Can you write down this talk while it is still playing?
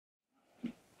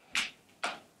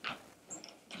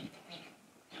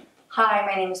Hi,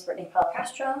 my name is Brittany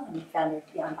Castro. I'm the founder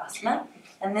of Beyond Asana,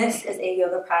 and this is a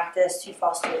yoga practice to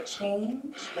foster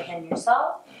change within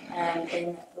yourself and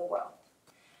in the world.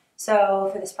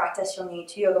 So for this practice, you'll need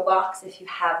 2 yoga blocks if you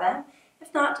have them.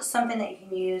 If not, just something that you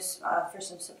can use for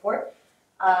some support.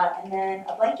 And then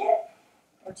a blanket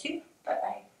or 2, but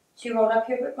I 2 rolled up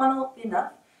here, but 1 will be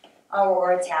enough,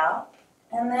 or a towel.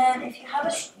 And then if you have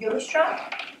a yoga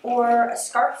strap or a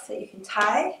scarf that you can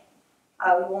tie,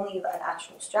 we will need an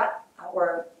actual strap,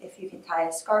 or if you can tie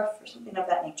a scarf or something of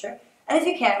that nature. And if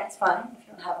you can't, it's fine. If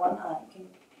you don't have one, I'll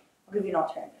give you an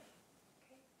alternative.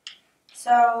 Okay.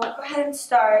 So go ahead and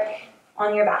start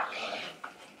on your back.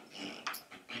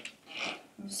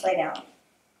 And just lay down.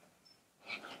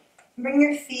 Bring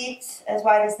your feet as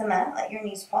wide as the mat. Let your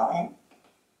knees fall in.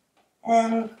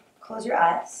 And close your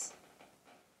eyes.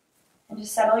 And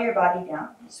just settle your body down.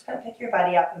 Just kind of pick your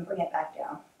body up and bring it back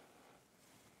down.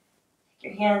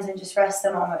 Your hands and just rest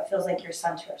them on what feels like your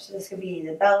center. So this could be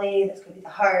the belly, this could be the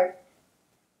heart,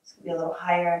 this could be a little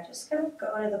higher. Just kind of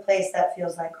go to the place that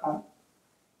feels like home.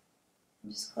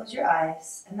 And just close your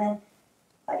eyes and then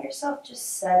let yourself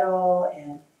just settle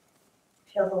and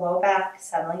feel the low back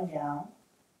settling down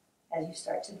as you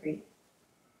start to breathe.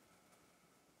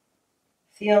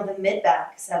 Feel the mid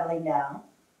back settling down.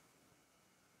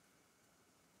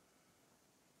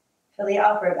 Feel the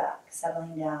upper back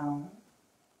settling down.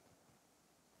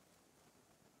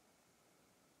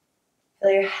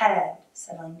 Feel your head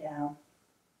settling down.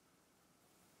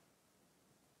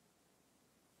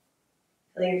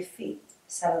 Feel your feet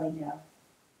settling down.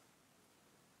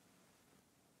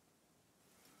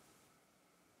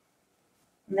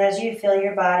 And as you feel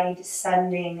your body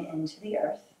descending into the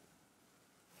earth,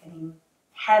 getting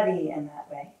heavy in that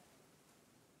way,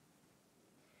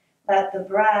 let the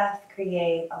breath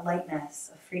create a lightness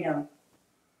of freedom.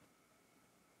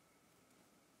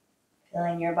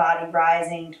 Feeling your body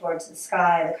rising towards the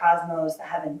sky, the cosmos, the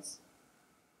heavens.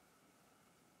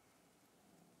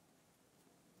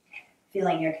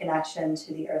 Feeling your connection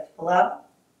to the earth below.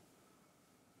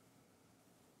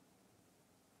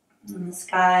 And the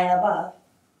sky above.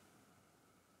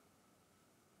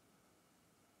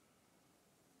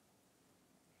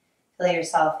 Feel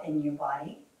yourself in your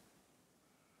body.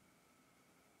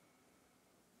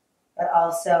 But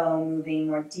also moving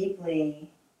more deeply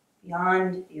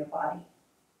beyond your body.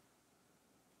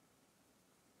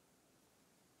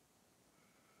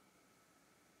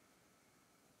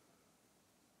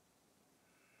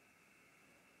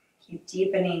 Keep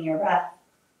deepening your breath.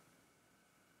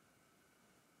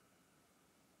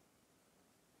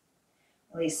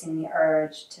 Releasing the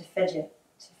urge to fidget,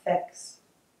 to fix.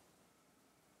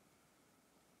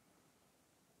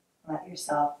 Let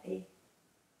yourself be.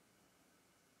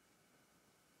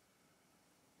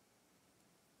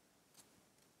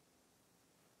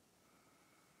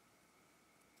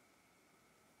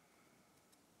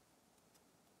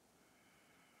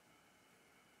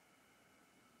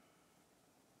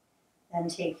 Then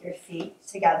take your feet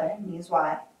together, knees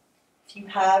wide. If you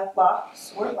have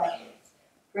blocks or blankets,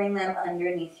 bring them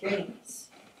underneath your knees.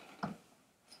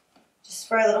 Just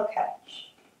for a little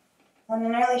catch. And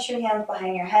then release your hands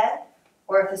behind your head,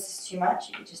 or if this is too much,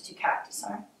 you could just do cactus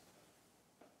arms.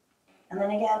 And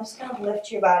then again, just kind of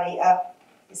lift your body up,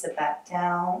 sit back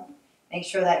down. Make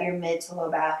sure that your mid to low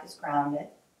back is grounded.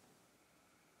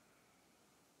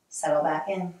 Settle back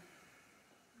in.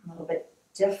 A little bit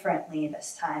differently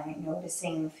this time. You're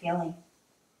noticing the feeling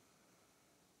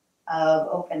of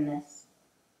openness.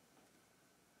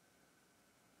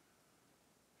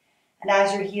 And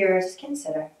as you're here, just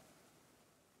consider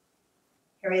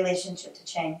your relationship to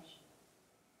change.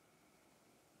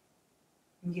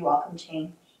 Do you welcome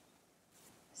change?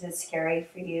 Is it scary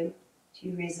for you? Do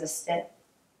you resist it?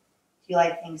 Do you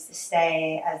like things to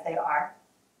stay as they are?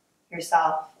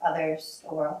 Yourself, others,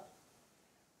 the world?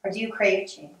 Or do you crave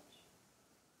change?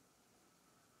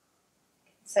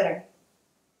 Consider.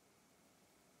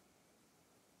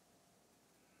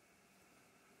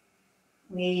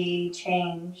 We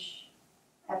change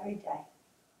every day.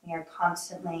 We are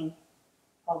constantly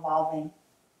evolving.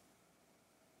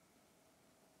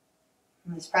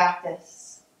 In this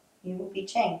practice, you will be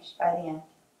changed by the end,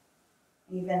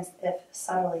 even if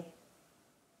subtly.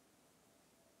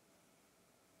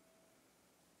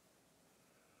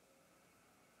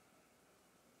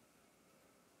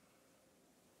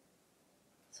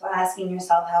 So asking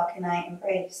yourself, how can I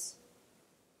embrace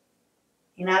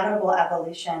the inevitable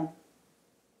evolution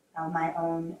of my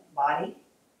own body,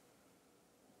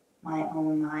 my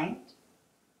own mind,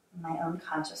 and my own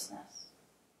consciousness?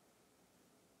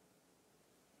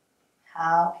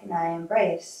 How can I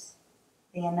embrace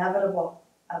the inevitable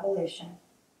evolution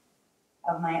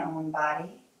of my own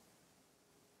body,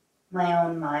 my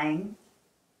own mind,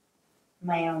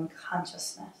 my own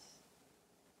consciousness.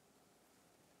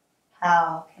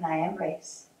 How can I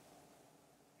embrace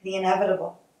the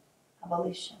inevitable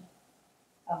evolution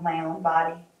of my own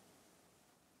body,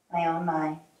 my own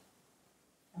mind,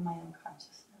 and my own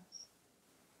consciousness?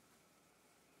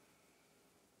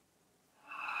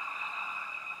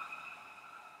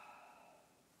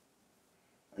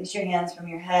 Release your hands from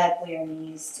your head, pull your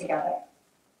knees together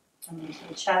and into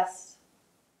the chest.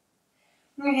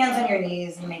 Bring your hands on your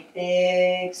knees and make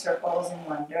big circles in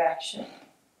one direction.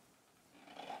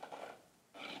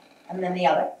 And then the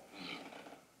other.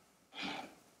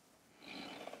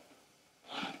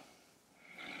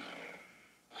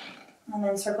 And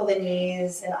then circle the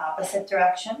knees in opposite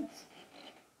directions.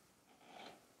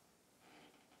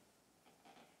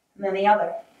 And then the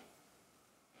other.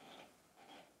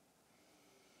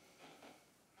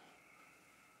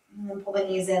 And then pull the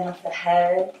knees in with the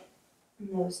head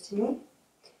and nose to knee.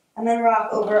 And then rock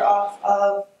over off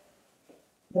of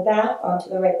the back onto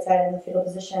the right side in the fetal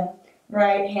position.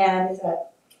 Right hand is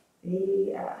at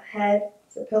the head,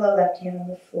 it's a pillow, left hand on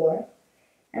the floor.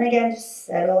 And again, just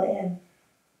settle in.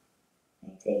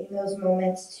 And taking those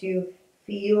moments to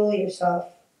feel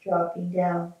yourself dropping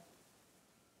down.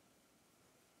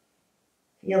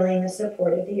 Feeling the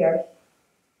support of the earth.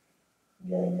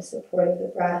 Feeling the support of the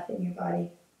breath in your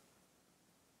body.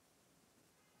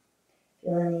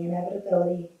 Feeling the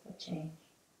inevitability of change.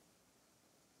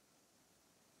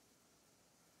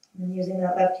 And using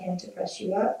that left hand to press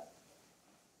you up.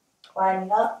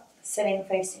 Climbing up, sitting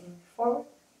facing forward.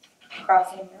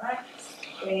 Crossing your legs.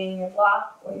 Bringing your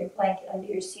block or your blanket under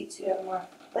your seat so you have more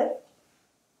lift.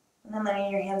 And then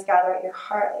letting your hands gather at your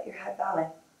heart, let your head bow in.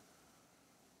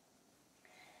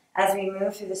 As we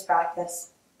move through this practice,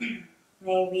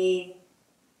 may we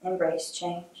embrace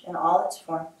change in all its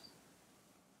forms.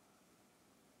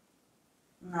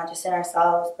 Not just in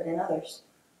ourselves, but in others.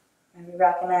 May we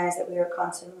recognize that we are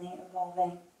constantly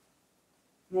evolving.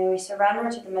 May we surrender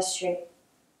to the mystery.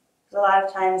 Because a lot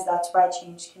of times that's why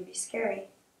change can be scary.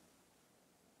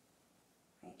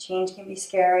 Right? Change can be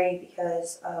scary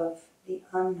because of the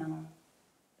unknown,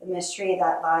 the mystery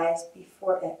that lies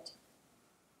before it.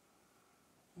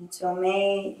 And so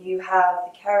may you have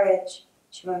the courage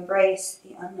to embrace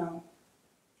the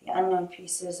unknown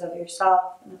pieces of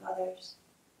yourself and of others,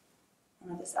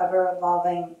 and of this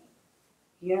ever-evolving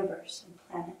universe and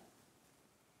planet.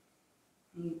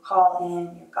 And you call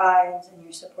in your guides and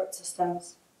your support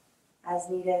systems as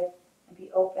needed, and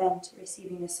be open to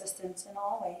receiving assistance in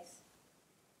all ways,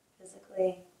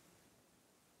 physically,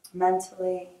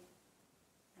 mentally,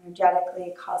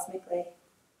 energetically, cosmically.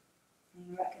 And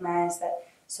you recognize that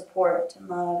support and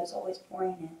love is always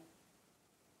pouring in.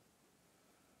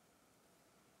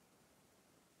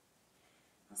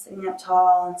 Now sitting up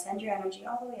tall, and send your energy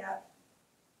all the way up.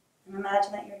 And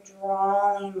imagine that you're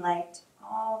drawing light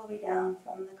all the way down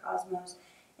from the cosmos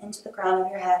into the crown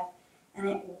of your head. And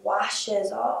it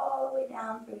washes all the way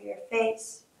down through your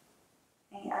face,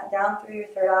 and down through your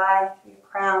third eye, through your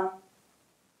crown.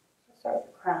 Let's start with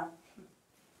the crown.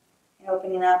 And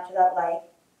opening up to that light.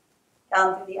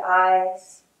 Down through the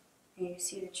eyes, may you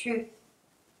see the truth.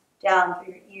 Down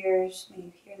through your ears, may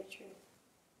you hear the truth.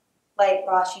 Light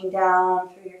washing down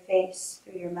through your face,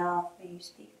 through your mouth, may you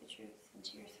speak the truth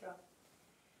into your throat.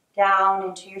 Down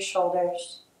into your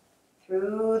shoulders,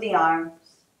 through the arms,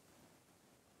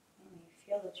 may you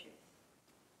feel the truth.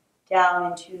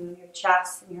 Down into your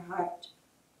chest and your heart,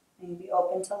 may you be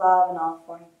open to love in all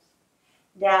forms.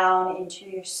 Down into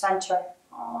your center,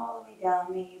 all the way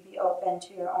down, may you be open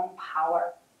to your own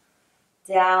power.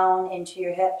 Down into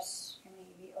your hips, may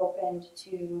you be open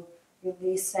to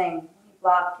releasing any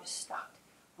blocked or stuck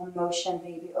emotion.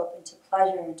 May you be open to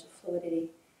pleasure and to fluidity.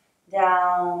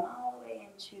 Down all the way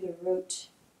into the root,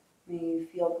 may you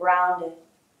feel grounded,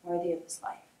 worthy of this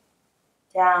life.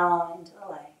 Down into the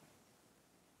light.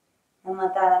 And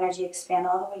let that energy expand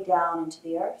all the way down into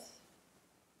the earth.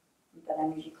 Let that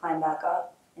energy climb back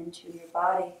up into your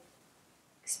body,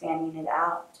 expanding it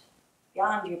out,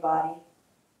 beyond your body,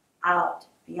 out,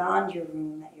 beyond your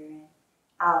room that you're in,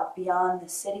 out, beyond the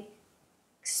city.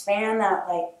 Expand that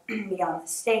light beyond the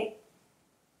state,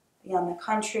 beyond the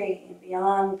country, and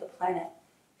beyond the planet.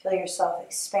 Feel yourself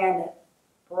expanded,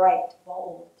 bright,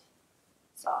 bold,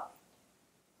 soft.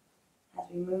 As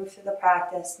we move through the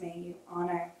practice, may you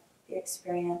honor the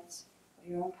experience of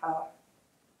your own power,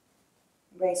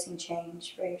 embracing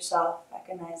change for yourself,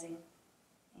 recognizing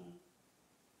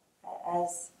that,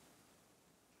 as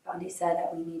Gandhi said,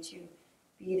 that we need to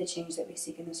be the change that we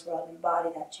seek in this world, embody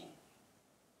that change.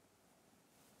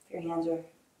 If your hands are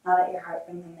Now that your heart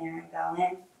brings them there and go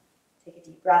in, take a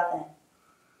deep breath in.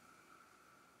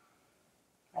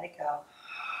 Let it go.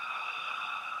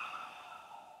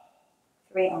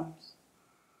 3 arms.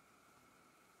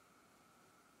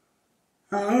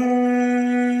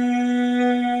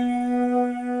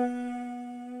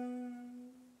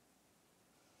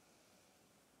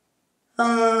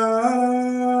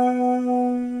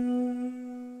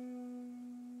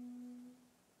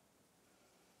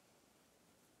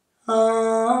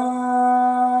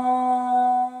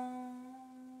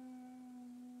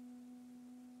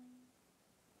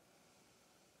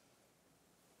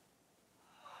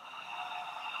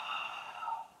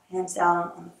 Hands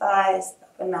down on the thighs,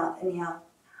 open mouth, inhale.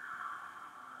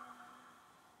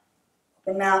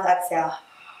 Open mouth, exhale.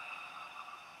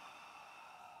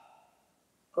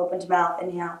 Opened mouth,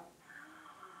 inhale.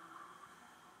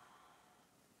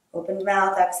 Opened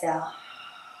mouth, exhale.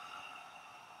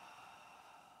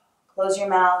 Close your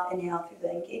mouth, inhale through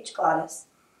the engaged glottis.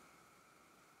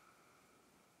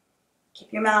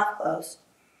 Keep your mouth closed.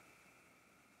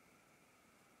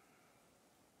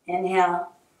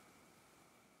 Inhale.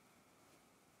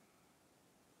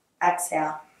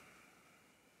 Exhale.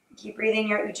 Keep breathing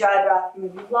your ujjayi breath.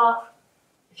 Move your block.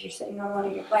 If you're sitting on one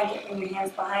of your blanket, bring your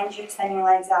hands behind you, extend your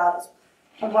legs out as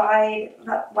wide,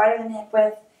 not wider than hip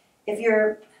width. If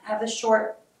you have the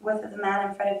short width of the mat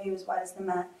in front of you, as wide as the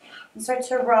mat. And start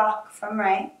to rock from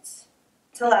right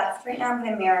to left. Right now I'm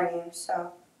going to mirror you,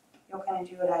 so you'll kind of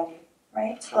do what I do.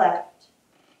 Right to left.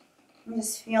 I'm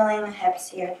just feeling the hips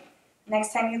here.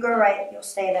 Next time you go right, you'll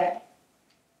stay there.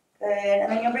 Good.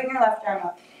 And then you'll bring your left arm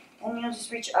up. And you'll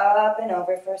just reach up and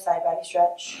over for a side body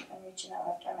stretch. And reaching that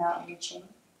left arm out and reaching.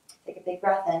 Take a big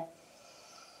breath in.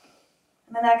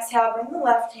 And then exhale, bring the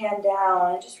left hand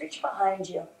down and just reach behind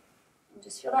you. And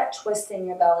just feel that twist in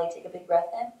your belly. Take a big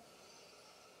breath in.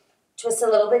 Twist a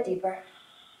little bit deeper.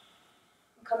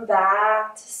 Come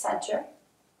back to center.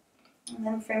 And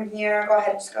then from here, go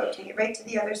ahead and just go take it right to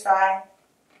the other side.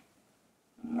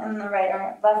 And the right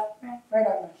arm, right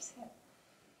arm lifts.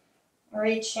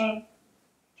 Reaching.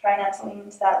 Try not to lean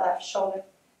into that left shoulder.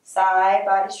 Side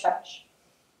body stretch.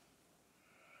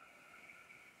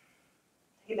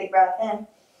 Take a big breath in.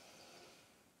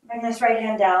 Bring this right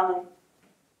hand down and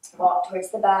walk towards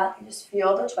the back and just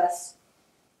feel the twist.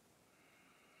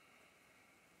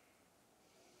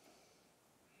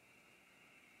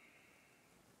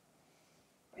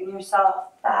 Bring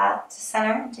yourself back to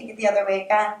center and take it the other way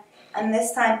again. And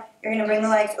this time, you're going to bring the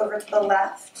legs over to the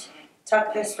left.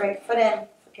 Tuck this right foot in.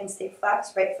 Foot can stay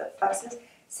flexed. Right foot flexes.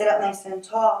 Sit up nice and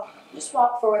tall. Just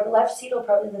walk forward. The left seat will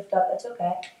probably lift up. That's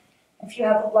okay. If you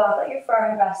have a block, let your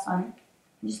forehead rest on it.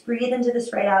 And just breathe into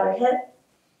this right outer hip.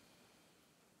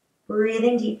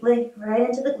 Breathing deeply right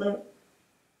into the glute.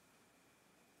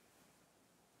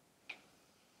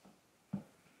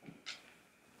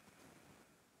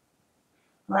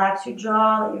 Relax your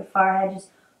jaw, let your forehead just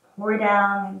pour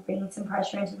down and bring some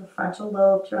pressure into the frontal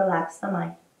lobe to relax the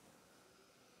mind.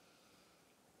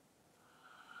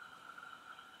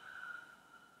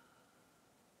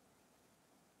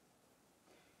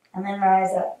 And then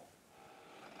rise up.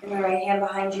 Bring the right hand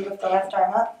behind you with the left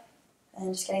arm up.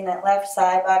 And just getting that left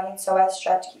side body and psoas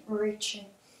stretch. Keep reaching.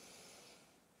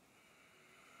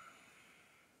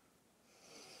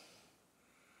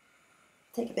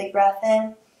 Take a big breath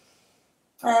in.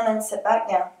 And then sit back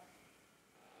down.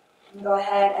 And go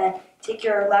ahead and take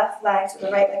your left leg, so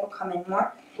the right leg will come in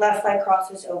more. Left leg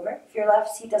crosses over. If your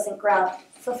left seat doesn't ground,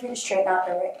 feel free to straighten out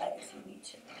the right leg if you need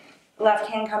to. The left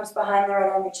hand comes behind the right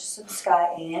arm, reaches to the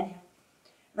sky. Inhale.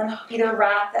 And then either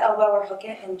wrap the elbow or hook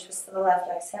it and twist to the left.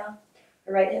 Exhale.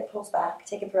 The right hip pulls back.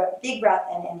 Take a big breath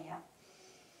in. Inhale.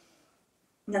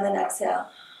 And then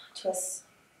exhale. Twist.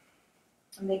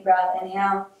 A big breath.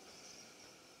 Inhale.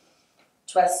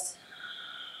 Twist.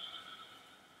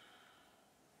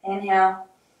 Inhale.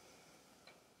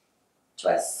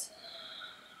 Twist.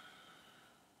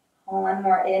 Hold one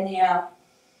more. Inhale.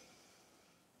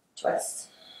 Twist.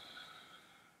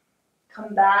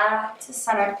 Come back to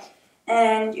center.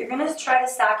 And you're going to try to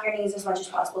stack your knees as much as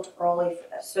possible to early for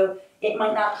this. So it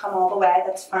might not come all the way.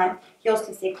 That's fine. Heels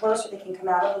can stay close or they can come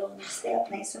out a little and just stay up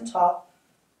nice and tall.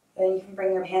 Then you can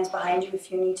bring your hands behind you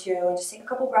if you need to. And just take a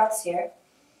couple breaths here.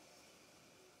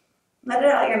 Let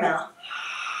it out your mouth.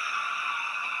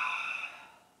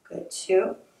 Good.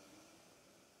 2.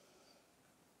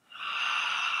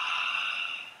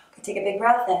 Good. Take a big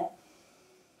breath in.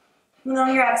 And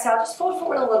on your exhale, just fold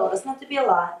forward a little. It doesn't have to be a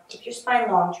lot. Keep your spine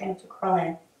long. Try not to curl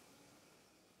in.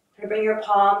 Try to bring your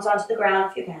palms onto the ground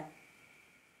if you can.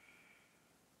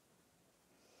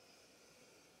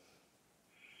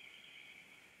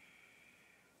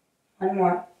 One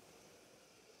more.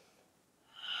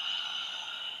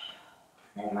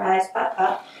 rise back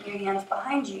up, your hands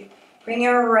behind you. Bring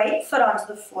your right foot onto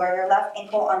the floor, your left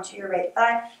ankle onto your right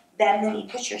thigh. Bend the knee,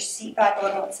 push your seat back a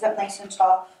little, sit up nice and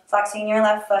tall. Flexing your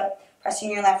left foot,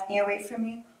 pressing your left knee away from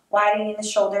you, widening the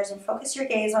shoulders, and focus your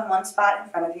gaze on one spot in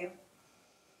front of you.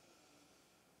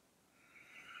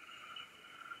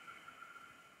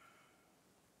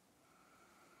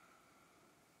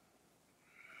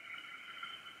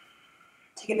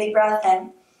 Take a big breath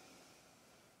in.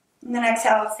 And then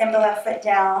exhale, stamp the left foot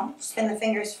down. Spin the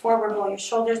fingers forward, roll your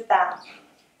shoulders back.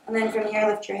 And then from here,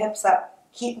 lift your hips up.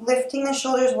 Keep lifting the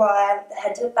shoulders wide, the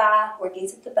head to the back, or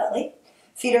gaze at the belly.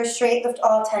 Feet are straight, lift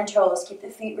all 10 toes. Keep the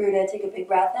feet rooted. Take a big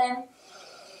breath in.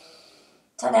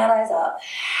 Turn that eyes up.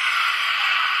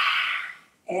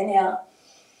 Inhale.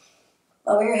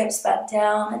 Lower your hips back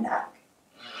down and back.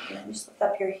 And then just lift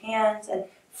up your hands and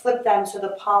flip them so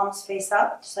the palms face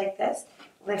up, just like this.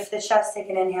 Lift the chest, take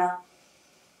an inhale.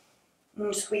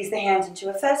 And squeeze the hands into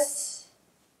a fist.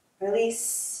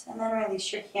 Release, and then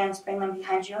release your hands. Bring them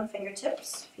behind you on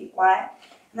fingertips, feet wide.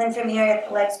 And then from here, let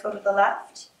the legs go to the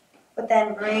left. But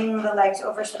then bring the legs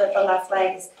over so that the left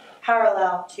leg is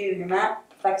parallel to your mat.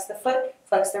 Flex the foot,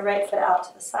 flex the right foot out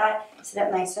to the side. Sit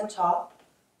up nice and tall.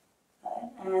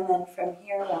 And then from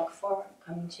here, walk forward,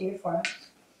 coming to your forearms.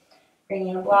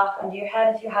 Bringing a block under your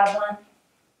head if you have one.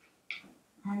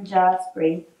 And just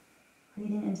breathe.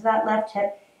 Breathing into that left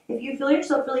hip. If you feel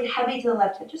yourself really heavy to the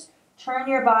left hip, just turn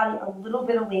your body a little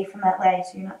bit away from that leg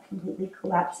so you're not completely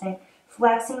collapsing.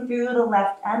 Flexing through the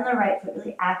left and the right foot,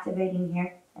 really activating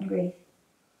here. And breathe.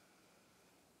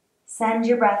 Send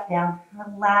your breath down.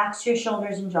 Relax your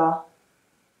shoulders and jaw.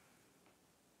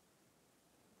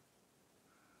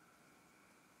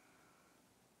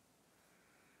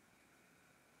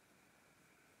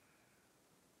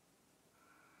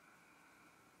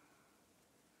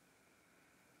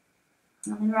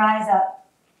 And then rise up.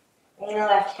 Bring the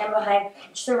left hand behind,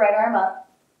 reach the right arm up.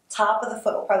 Top of the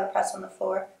foot will probably press on the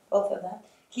floor, both of them.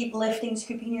 Keep lifting,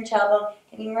 scooping your tailbone,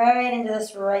 hitting right into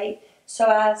this right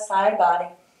psoas side body.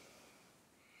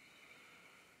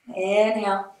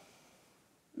 Inhale.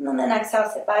 And then exhale,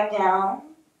 sit back down.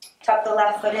 Tuck the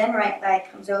left foot in, right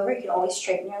leg comes over. You can always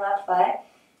straighten your left leg.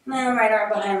 And then right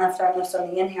arm behind, left arm lifts on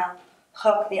the inhale.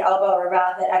 Hook the elbow or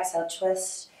wrap it, exhale,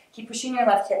 twist. Keep pushing your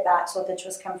left hip back so let the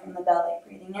twist come from the belly.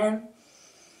 Breathing in.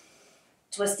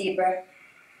 Twist deeper.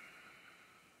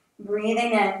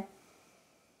 Breathing in.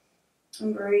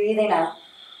 And breathing out.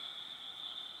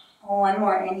 One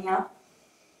more. Inhale.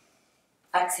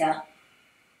 Exhale.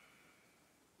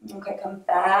 Okay, come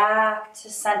back to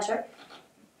center.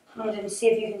 I'm going to see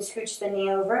if you can scooch the knee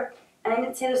over. And I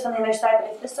did say this on the other side,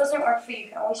 but if this doesn't work for you, you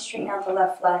can always straighten out the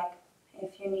left leg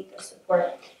if you need the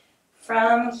support.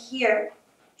 From here,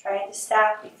 trying to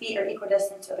stack your feet are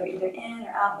equidistant, so they're either in or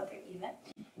out, but they're even.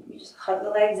 You just hug the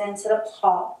legs in, sit up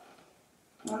tall.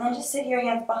 And then just sit your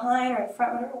hands behind or in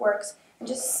front, whatever works. And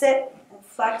just sit and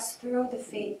flex through the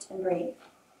feet and breathe.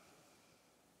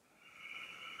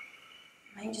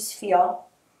 And just feel.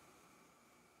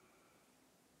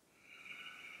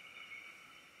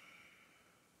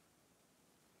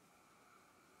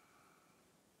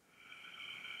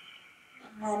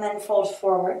 And then fold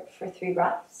forward for 3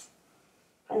 breaths.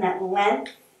 And that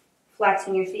length,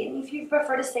 flexing your feet. And if you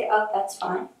prefer to stay up, that's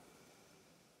fine.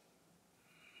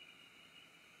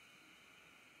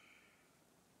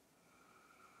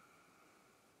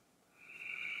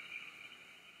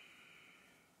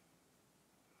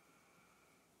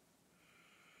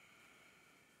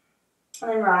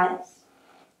 And then rise,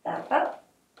 back up.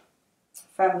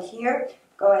 From here,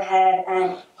 go ahead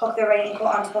and hook the right ankle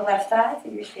onto the left thigh,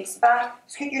 fingers face back.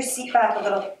 Scoot your seat back a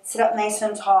little, sit up nice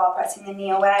and tall, pressing the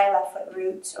knee away, left foot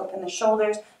roots, open the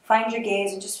shoulders, find your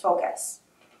gaze and just focus.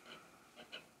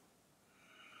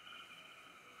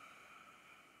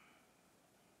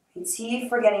 And see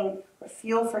for getting, or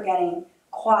feel for getting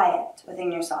quiet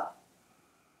within yourself.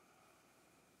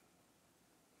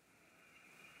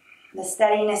 The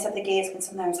steadiness of the gaze can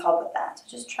sometimes help with that. So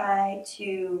just try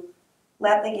to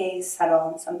let the gaze settle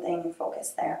on something and focus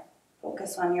there.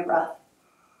 Focus on your breath.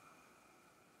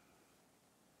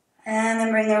 And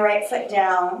then bring the right foot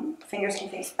down. Fingers can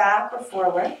face back or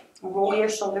forward. Roll your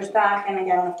shoulders back and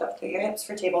again lift up through your hips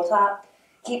for tabletop.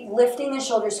 Keep lifting the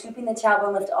shoulders, scooping the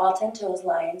tailbone, lift all 10 toes,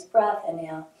 lion's breath,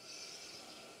 inhale.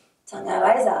 Tongue out,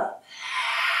 eyes out.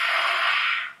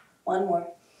 One more.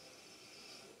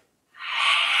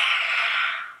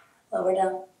 Lower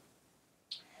down.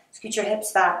 Scoot your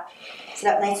hips back. Sit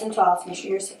up nice and tall. So make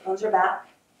sure your sit bones are back.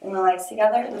 Bring the legs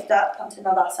together. Lift up. Come to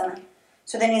Navasana.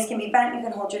 So the knees can be bent, you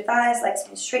can hold your thighs, legs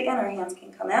can straighten, or hands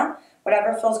can come out.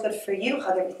 Whatever feels good for you,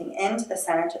 hug everything into the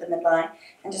center, to the midline,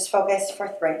 and just focus for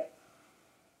 3.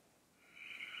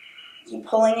 Keep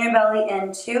pulling your belly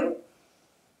in, 2.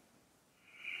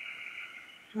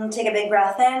 And take a big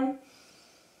breath in.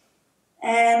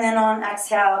 And then on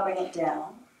exhale, bring it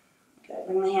down. Good.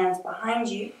 Bring the hands behind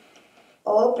you.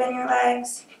 Open your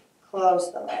legs,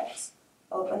 close the legs.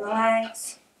 Open the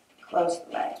legs, close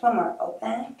the legs. One more.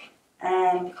 Open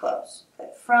and close. Good.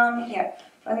 From here,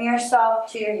 from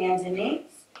yourself to your hands and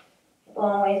knees.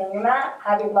 Long ways on your mat.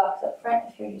 Have your blocks up front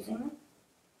if you're using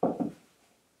them.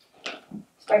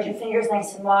 Spread your fingers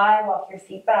nice and wide. Walk your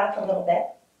feet back a little bit.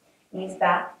 Knees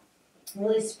back.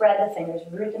 Really spread the fingers.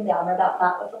 Root them down. They're about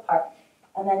mat width apart.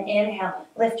 And then inhale.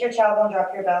 Lift your tailbone.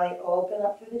 Drop your belly. Open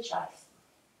up through the chest.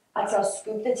 Exhale.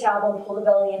 Scoop the tailbone. Pull the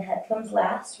belly in. Head comes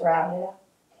last. Round it up.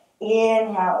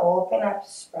 Inhale. Open up.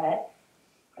 Spread.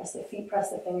 Press the feet.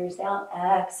 Press the fingers down.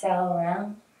 Exhale.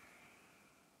 Round.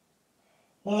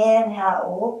 Inhale.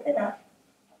 Open up.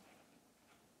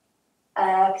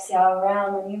 Exhale.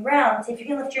 Round. When you round, see if you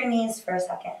can lift your knees for a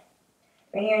second.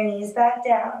 Bring your knees back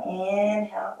down.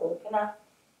 Inhale, open up.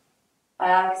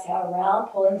 Exhale, round.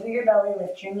 Pull in through your belly.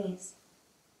 Lift your knees.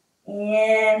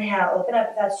 Inhale, open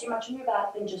up. If that's too much on your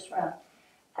back, then just round.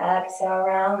 Exhale,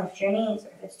 round. Lift your knees. Or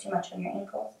if it's too much on your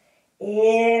ankles.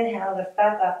 Inhale, lift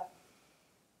back up.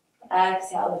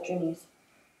 Exhale, lift your knees.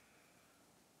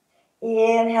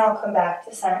 Inhale, come back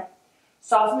to center.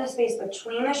 Soften the space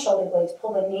between the shoulder blades.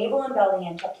 Pull the navel and belly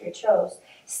in. Tuck your toes.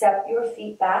 Step your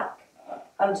feet back.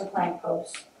 Come to plank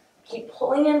pose. Keep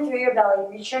pulling in through your belly.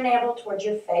 Reach your navel towards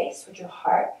your face, with your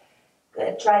heart.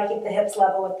 Good. Try to keep the hips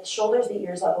level with the shoulders, the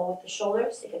ears level with the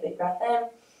shoulders. Take a big breath in.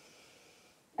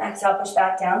 Exhale, push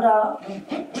back down dog.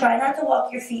 Try not to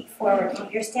walk your feet forward.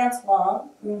 Keep your stance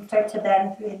long. And start to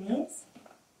bend through the knees.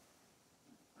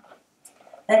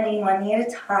 Bending one knee at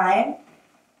a time.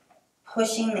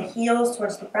 Pushing the heels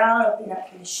towards the ground. Opening up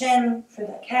through the shin, through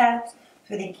the calves,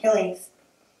 through the Achilles.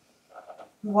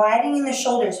 Widening the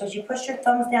shoulders. So as you push your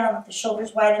thumbs down, let the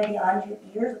shoulders widen beyond your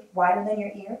ears, wider than your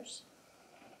ears.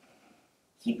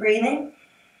 Keep breathing.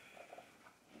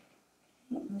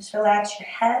 Just relax your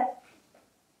head.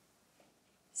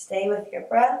 Stay with your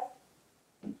breath.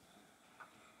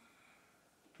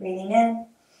 Breathing in.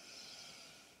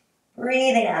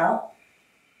 Breathing out.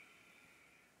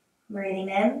 Breathing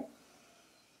in.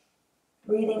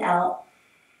 Breathing out.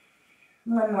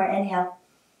 One more. Inhale.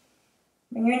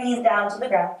 Bring your knees down to the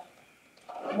ground.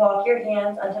 Walk your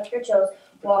hands, untuck your toes.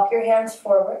 Walk your hands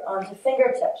forward onto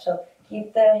fingertips. So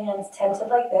keep the hands tented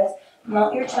like this.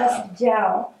 Melt your chest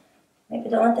down. Maybe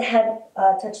don't let the head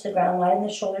touch the ground. Widen the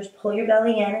shoulders. Pull your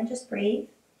belly in and just breathe.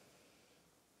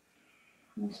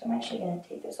 And so I'm actually going to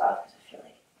take this off because I feel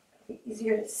like it'll be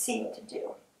easier to see what to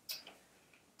do.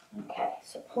 Okay,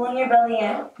 so pulling your belly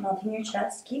in, melting your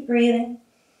chest. Keep breathing.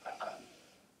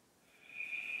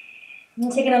 And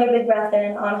take another big breath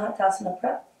in on Anahata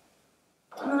Prep.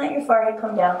 And let your forehead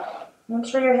come down. Make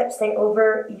sure your hips stay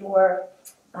over your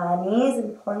knees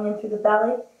and pulling in through the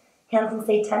belly. Hands can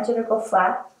stay tented or go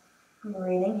flat.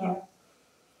 Breathing here.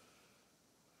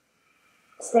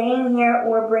 Staying here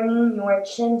or bringing your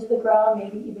chin to the ground,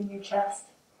 maybe even your chest.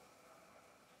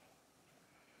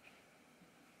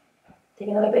 Take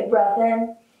another big breath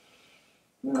in.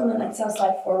 And then exhale,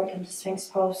 slide forward, come to Sphinx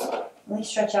pose. Really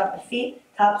stretch out the feet,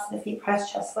 tops of the feet,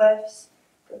 press, chest lifts.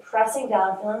 Good. Pressing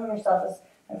down, feeling yourself as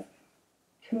kind of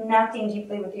connecting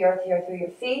deeply with the earth here through your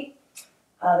feet,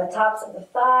 the tops of the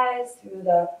thighs, through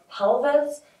the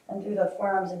pelvis, and through the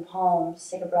forearms and palms.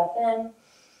 Take a breath in.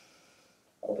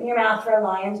 Open your mouth for a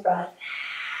lion's breath.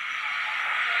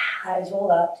 Eyes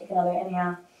rolled up. Take another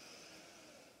inhale.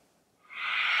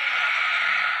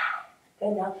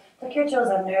 Good. Now tuck your toes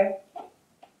under.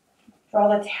 Draw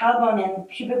the tailbone in,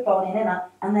 pubic bone in and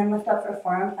up, and then lift up for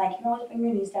forearm plank. You can always bring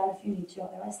your knees down if you need to,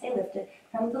 otherwise stay lifted.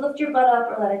 Remember to lift your butt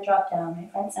up or let it drop down, right?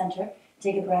 Front center.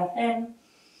 Take a breath in.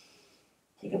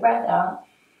 Take a breath out.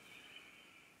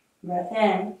 Breath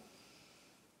in.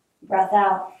 Breath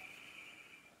out.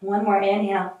 One more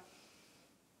inhale.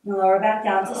 Lower back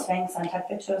down to Sphinx. Untuck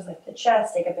the toes, lift the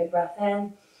chest. Take a big breath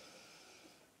in.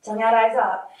 Tongue out, eyes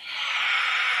up.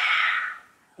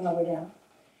 Lower down.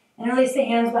 And release the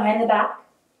hands behind the back.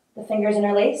 The fingers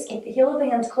interlace. Keep the heel of the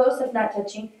hands close if not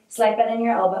touching. Slight bend in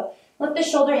your elbow. Lift the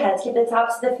shoulder heads. Keep the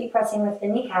tops of the feet pressing. Lift the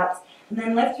kneecaps. And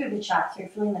then lift through the chest. You're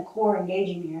feeling the core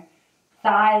engaging here.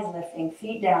 Thighs lifting.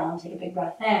 Feet down. Take a big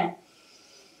breath in.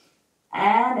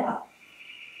 And out.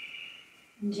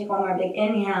 And take one more big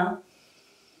inhale.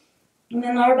 And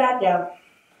then lower back down.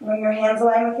 Bring your hands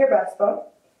aligned with your breastbone.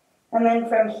 And then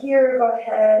from here, go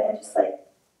ahead and just like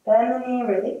Bend the knee,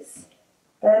 release.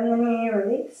 Bend the knee,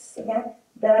 release. Again,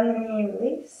 bend the knee,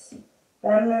 release.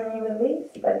 Bend the knee, release.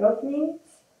 Bend both knees.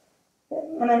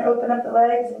 And then open up the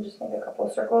legs and just make a couple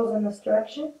of circles in this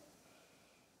direction.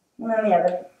 And then the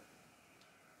other.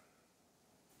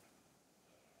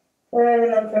 Good,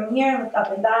 and then from here, lift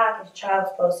up and back into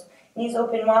child's pose. Knees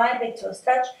open wide, big toes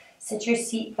touch. Sit your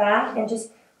seat back and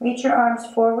just reach your arms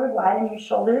forward, widen your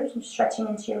shoulders, and stretching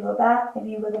into your low back.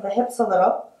 Maybe you wiggle the hips a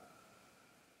little.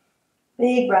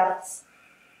 Big breaths.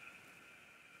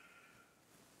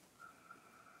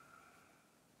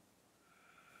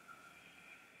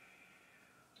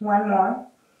 One more.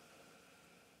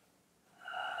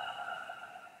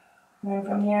 And then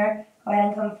from here, go ahead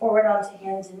and come forward onto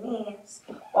hands and knees.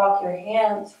 Walk your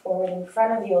hands forward in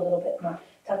front of you a little bit more.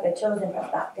 Tuck the toes and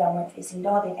press back, downward facing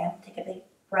dog again. Take a big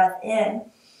breath in.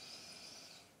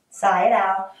 Sigh it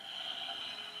out.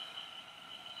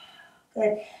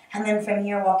 Good. And then from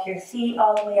here, walk your feet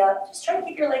all the way up. Just try to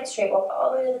keep your legs straight. Walk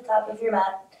all the way to the top of your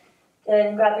mat. Good.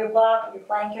 And grab your block or your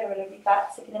blanket or whatever you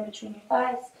got. Stick it in between your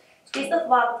thighs. Squeeze the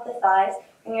block with the thighs.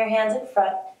 Bring your hands in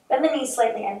front. Bend the knees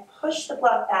slightly and push the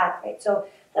block back, right? So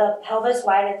the pelvis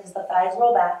widens as the thighs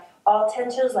roll back. All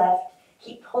 10 toes left.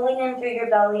 Keep pulling in through your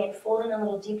belly and folding a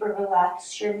little deeper.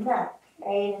 Relax your neck,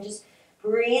 right? And just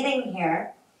breathing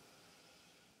here.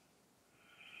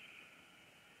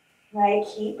 Right?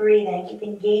 Keep breathing. Keep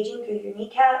engaging through your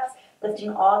kneecaps.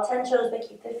 Lifting all 10 toes, but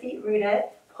keep the feet rooted.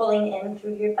 Pulling in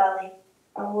through your belly.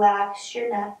 Relax your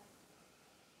neck.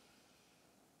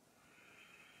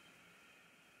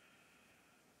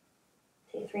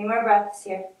 Take 3 more breaths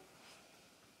here.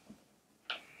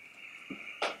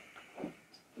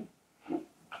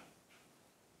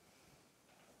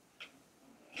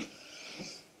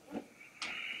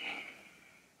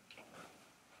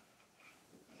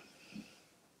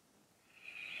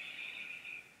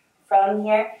 From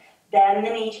here, bend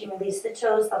the knees, you can release the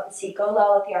toes, let the seat go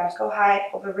low, let the arms go high,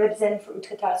 pull the ribs in for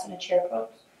Utkatasana chair pose.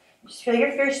 Just feel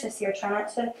your fierceness here. Try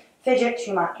not to fidget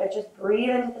too much, but just breathe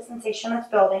into the sensation that's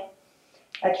building.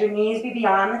 Let your knees be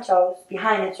beyond the toes,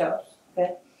 behind the toes.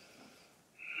 Good.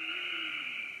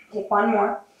 Take one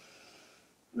more.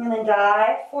 And then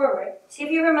dive forward. See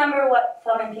if you remember what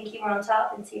thumb and pinky were on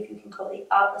top, and see if you can go the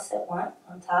opposite one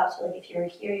on top. So like if you're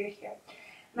here, you're here.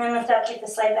 And then lift up, take the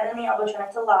slight bend in the elbow, try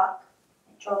not to lock.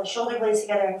 Draw the shoulder blades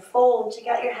together and fold. Check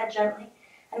out your head gently.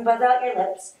 And buzz out your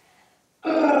lips.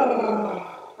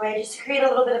 Right, just to create a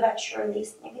little bit of extra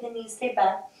release. Maybe the knees stay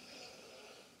bent.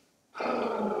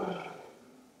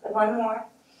 Good, one more.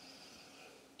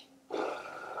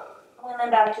 And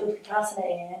then back to Utkatasana.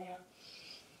 Inhale.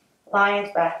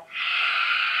 Lion's breath.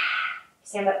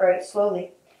 Stand up very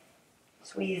slowly.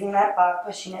 Squeezing that block,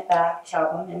 pushing it back,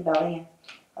 tailbone and belly in.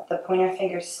 Let the pointer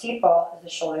fingers steeple as the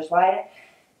shoulders widen.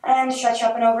 And stretch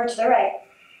up and over to the right.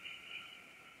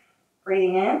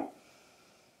 Breathing in.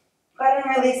 Go ahead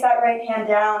and release that right hand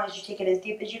down as you take it as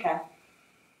deep as you can.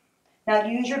 Now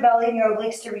use your belly and your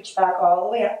obliques to reach back all the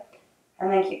way up.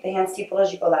 And then keep the hands steepled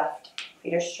as you go left.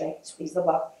 Feet are straight. Squeeze the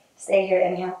block. Stay here.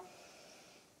 Inhale.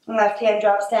 And left hand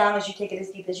drops down as you take it as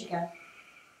deep as you can.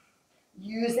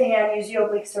 Use the hand, use the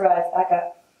obliques to rise back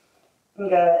up. And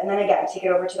good. And then again, take it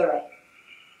over to the right.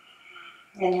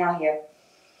 Inhale here.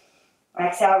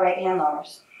 Exhale, right hand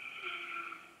lowers.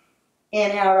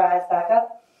 Inhale, rise back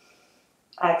up.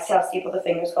 Exhale, steeple the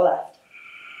fingers, go left.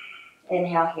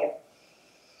 Inhale here.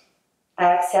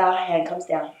 Exhale, hand comes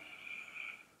down.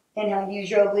 Inhale,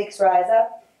 use your obliques, rise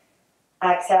up.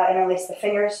 Exhale, interlace the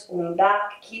fingers, lean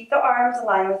back. Keep the arms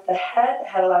aligned with the head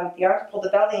aligned with the arms. Pull the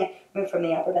belly in, move from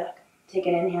the upper back. Take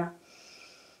an inhale.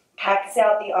 Exhale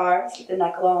out the arms, keep the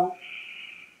neck long.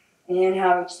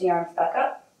 Inhale, reach the arms back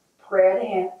up. Prayer the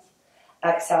hands.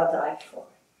 Exhale, dive forward.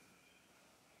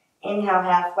 Inhale,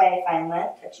 halfway, find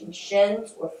length, touching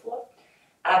shins or floor.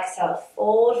 Exhale,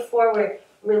 fold forward.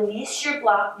 Release your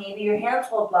block. Maybe your hands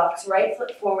hold blocks. Right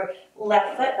foot forward,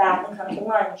 left foot back, and come to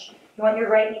lunge. You want your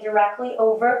right knee directly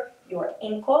over your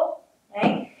ankle,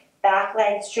 right? Back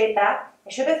leg straight back.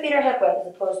 Make sure the feet are hip width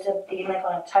as opposed to being like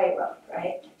on a tightrope,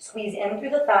 right? Squeeze in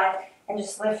through the thighs and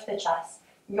just lift the chest.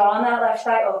 Yawn that left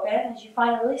thigh open as you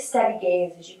find a really steady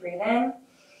gaze as you breathe in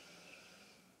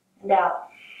and out.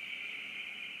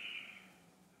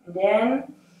 And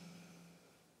in.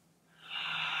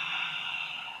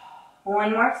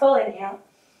 One more full inhale.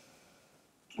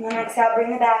 And then exhale,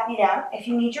 bring the back knee down. If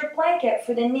you need your blanket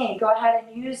for the knee, go ahead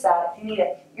and use that if you need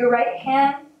it. Your right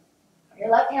hand, or your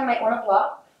left hand might want to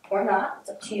block or not. It's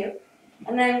up to you.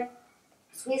 And then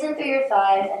squeeze in through your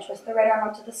thighs and twist the right arm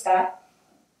up to the sky.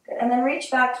 Good. And then reach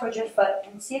back towards your foot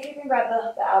and see if you can grab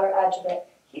the outer edge of it.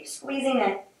 Keep squeezing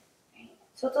in.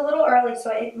 So it's a little early,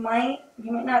 so you might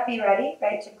not be ready,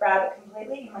 right, to grab it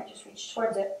completely. You might just reach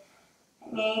towards it.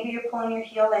 And maybe you're pulling your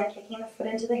heel in, kicking the foot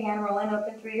into the hand, rolling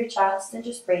open through your chest, and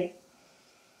just breathe.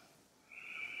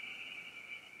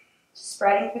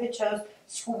 Spreading through the toes,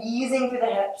 squeezing through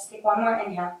the hips. Take one more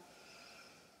inhale.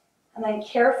 And then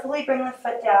carefully bring the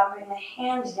foot down, bring the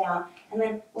hand down, and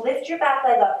then lift your back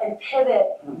leg up and pivot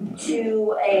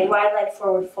to a wide leg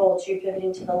forward fold. So you're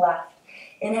pivoting to the left.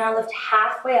 Inhale, lift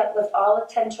halfway up, lift all of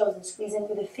 10 toes and squeeze in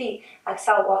through the feet.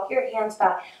 Exhale, walk your hands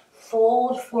back,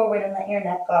 fold forward and let your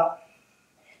neck go.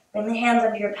 Bring the hands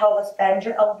under your pelvis, bend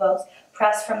your elbows,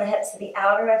 press from the hips to the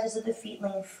outer edges of the feet,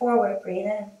 lean forward, breathe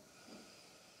in.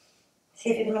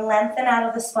 See if you can lengthen out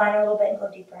of the spine a little bit and go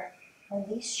deeper.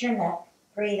 Release your neck.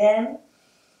 Breathe in,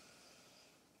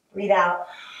 breathe out,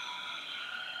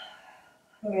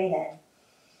 breathe in,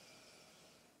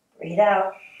 breathe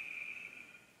out,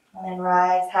 and then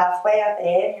rise halfway up,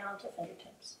 inhale to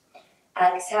fingertips.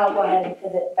 Exhale, go ahead and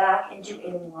pivot back into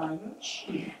a lunge,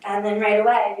 and then right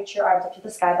away, reach your arms up to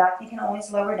the sky. Back, you can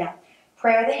always lower down.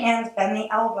 Prayer the hands, bend the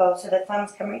elbows so the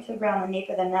thumbs come right to the ground, the nape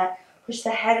of the neck. Push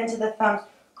the head into the thumbs.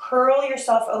 Curl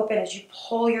yourself open as you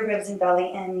pull your ribs and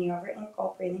belly in, knee over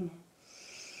ankle, breathing in.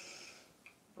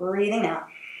 Breathing out.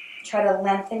 Try to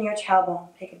lengthen your tailbone.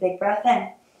 Take a big breath in.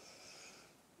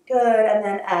 Good, and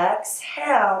then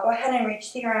exhale. Go ahead and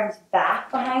reach the arms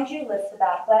back behind you. Lift the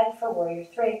back leg for warrior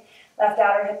three. Left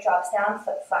outer hip drops down,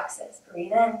 foot flexes.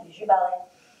 Breathe in, use your belly.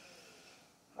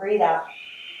 Breathe out.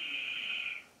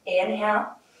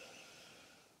 Inhale.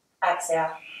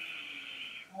 Exhale.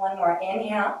 One more.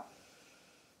 Inhale.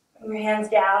 Bring your hands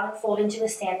down and fold into a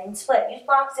standing split. Use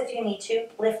blocks if you need to.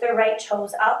 Lift the right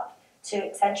toes up to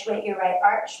accentuate your right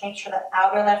arch. Make sure the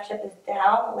outer left hip is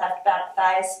down, the left back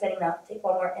thigh is spinning up. Take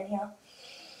one more inhale.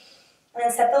 And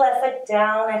then step the left foot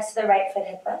down next to the right foot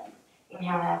hip width.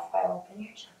 Inhale, halfway, open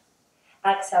your chest.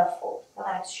 Exhale, fold,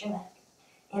 relax your neck.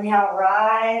 Inhale,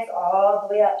 rise all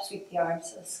the way up, sweep the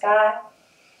arms to the sky.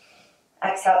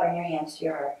 Exhale, bring your hands to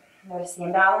your heart. Notice the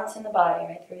imbalance in the body,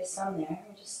 right? There is some there.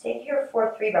 And just stay here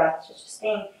for 3 breaths, just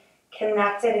staying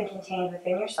connected and contained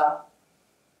within yourself.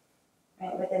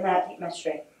 Right, within that deep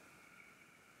mystery.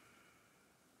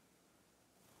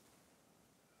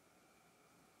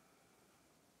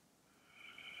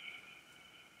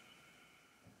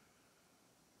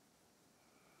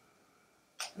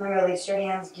 And then release your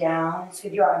hands down and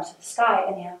sweep your arms to the sky.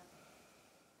 Inhale.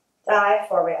 Dive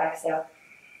forward, exhale.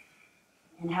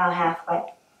 Inhale,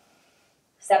 halfway.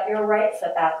 Step your right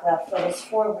foot back, left foot is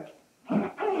forward.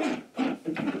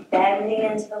 Bending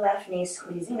into the left knee,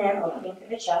 squeezing in, opening through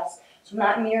the chest. So I'm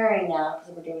not mirroring now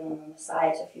because we're doing it on the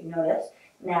side, so if you notice.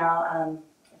 Now,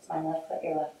 it's my left foot,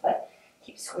 your left foot.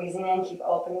 Keep squeezing in, keep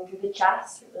opening through the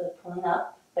chest, really pulling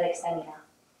up, but extending out.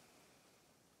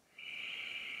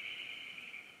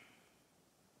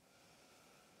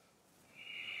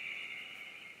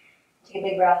 Take a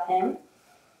big breath in.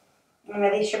 And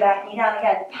release your back knee down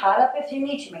again. Pat up if you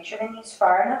need to. Make sure the knee's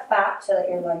far enough back so that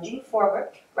you're lunging forward.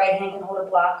 Right hand can hold a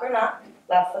block or not.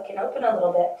 Left foot can open a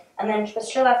little bit. And then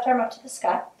twist your left arm up to the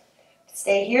sky.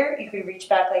 Stay here. You could reach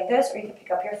back like this, or you can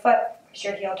pick up your foot. Push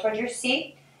your heel towards your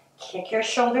seat. Kick your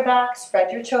shoulder back.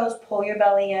 Spread your toes. Pull your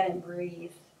belly in and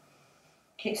breathe.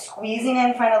 Keep squeezing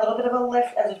in. Find a little bit of a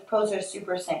lift as opposed to a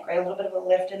super sink, right? A little bit of a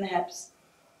lift in the hips.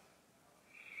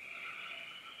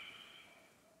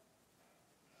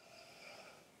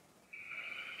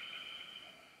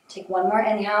 Take one more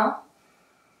inhale.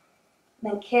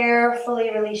 Then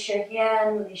carefully release your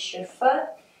hand, release your foot.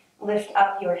 Lift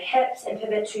up your hips and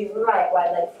pivot to your right,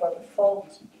 wide leg forward fold.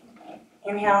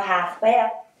 Inhale halfway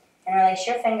up and release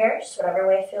your fingers, whatever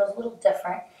way feels a little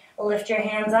different. Lift your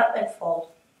hands up and fold.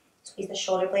 Squeeze the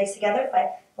shoulder blades together. Find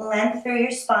length through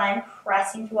your spine,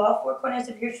 pressing through all 4 corners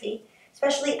of your feet,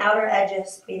 especially outer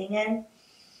edges. Breathing in,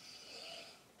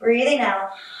 breathing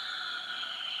out,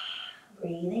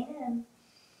 breathing in.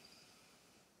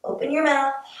 Open your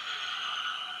mouth.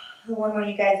 One more,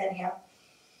 you guys, inhale.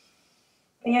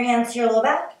 Bring your hands to your low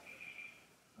back.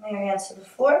 Bring your hands to the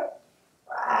floor.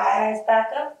 Rise back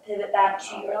up. Pivot back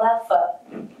to your left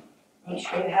foot. Make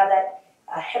sure you have that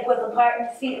hip width apart and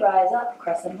the feet rise up.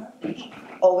 Crescent lunge.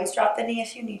 Always drop the knee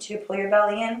if you need to. Pull your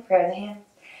belly in. Prayer the hands.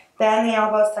 Bend the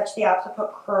elbows. Touch the opposite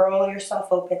foot. Curl yourself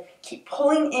open. Keep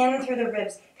pulling in through the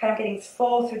ribs. Kind of getting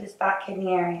full through this back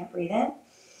kidney area. Breathe in.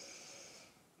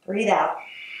 Breathe out.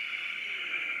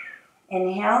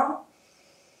 Inhale.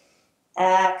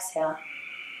 Exhale.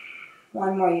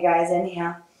 One more, you guys.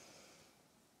 Inhale.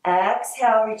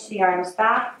 Exhale. Reach the arms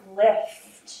back.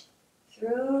 Lift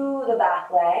through the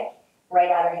back leg. Right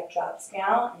outer hip drops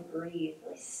down and breathe.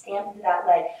 Really stamp into that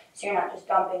leg so you're not just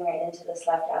dumping right into this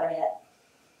left outer hip.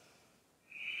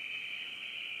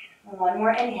 And one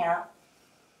more inhale.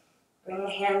 Bring the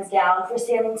hands down for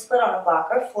standing split on a block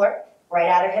or floor. Right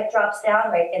outer hip drops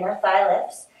down, right inner thigh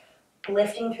lifts.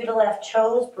 Lifting through the left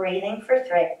toes, breathing for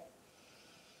 3.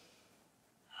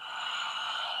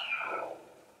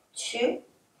 2.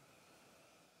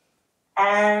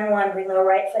 And 1. Bring the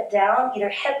right foot down, either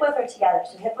hip width or together.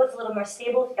 So hip width is a little more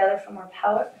stable, together for more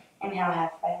power. Inhale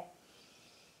halfway.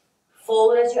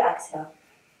 Fold as you exhale.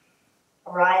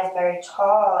 Rise very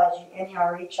tall as you inhale,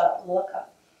 reach up, look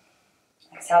up.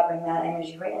 Exhale, bring that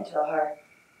energy right into the heart.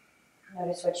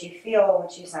 Notice what you feel,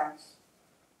 what you sense.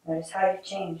 Notice how you've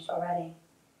changed already.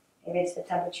 Maybe it's the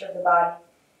temperature of the body.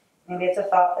 Maybe it's a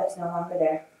thought that's no longer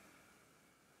there.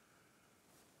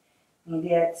 Maybe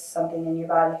it's something in your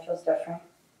body that feels different.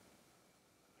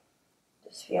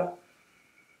 Just feel.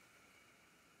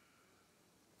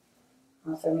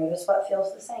 Also notice what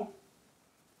feels the same.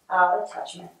 Out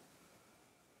attachment.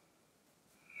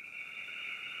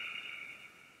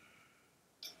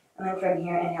 And then from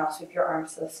here, inhale, sweep your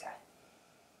arms to the sky.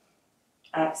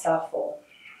 Exhale, fold.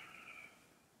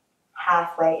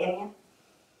 Halfway inhale.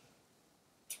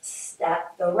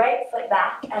 Step the right foot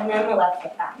back and then the left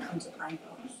foot back. Come to plank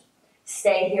pose.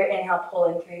 Stay here, inhale, pull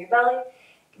in through your belly.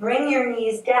 Bring your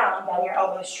knees down, bend your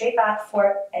elbows straight back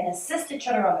for an assisted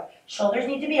chaturanga. Shoulders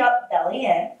need to be up, belly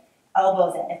in,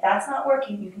 elbows in. If that's not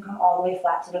working, you can come all the way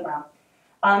flat to the ground.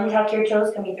 Untuck your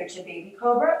toes, come either to baby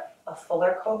cobra, a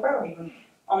fuller cobra, or even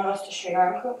almost a straight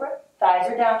arm cobra. Thighs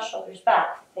are down, shoulders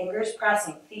back, fingers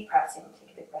pressing, feet pressing.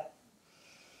 Take a big breath.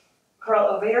 Curl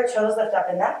over your toes, lift up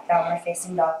in that downward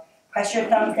facing dog. Press your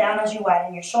thumbs down as you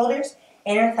widen your shoulders.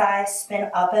 Inner thighs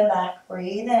spin up and back.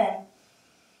 Breathe in.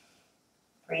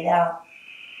 Breathe out.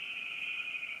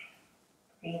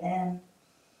 Breathe in.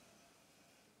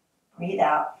 Breathe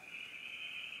out.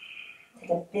 Take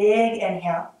a big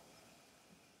inhale.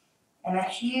 And a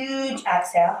huge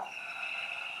exhale.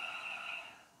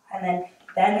 And then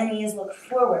bend the knees, look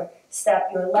forward. Step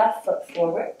your left foot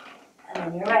forward.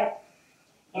 And then your right.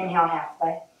 Inhale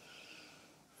halfway.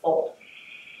 Fold.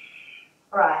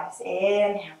 Rise.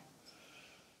 Inhale.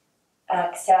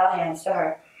 Exhale, hands to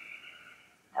heart.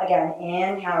 Again,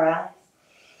 inhale, rise.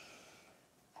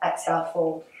 Exhale,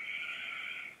 fold.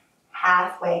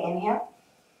 Halfway inhale.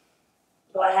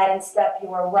 Go ahead and step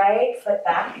your right foot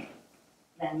back,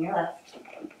 then your left.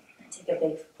 Take a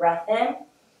big breath in.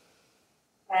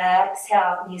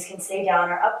 Exhale, knees can stay down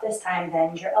or up this time,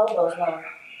 bend your elbows lower.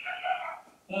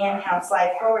 Inhale,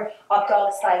 slide forward, up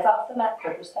dog, thighs off the mat,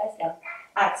 cobras, thighs down.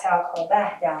 Exhale, curl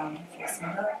back down, facing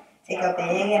up. Take a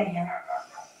big inhale.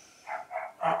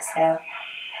 Exhale.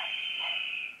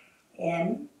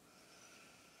 In.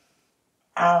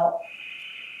 Out.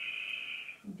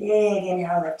 Big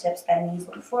inhale, lift hips, bend knees,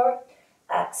 look forward.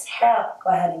 Exhale.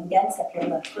 Go ahead and again, step your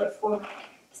left foot forward.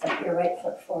 Step your right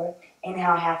foot forward.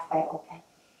 Inhale, halfway open.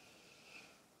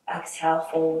 Exhale,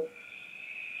 fold.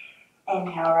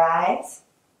 Inhale, rise.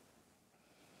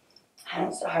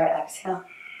 Hands to heart, exhale.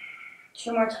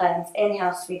 2 more times.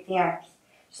 Inhale, sweep the arms.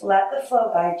 Just let the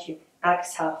flow guide you.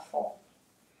 Exhale, fold.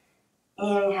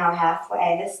 Inhale,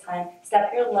 halfway. This time,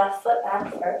 step your left foot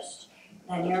back first,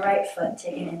 then your right foot.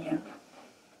 Take an inhale.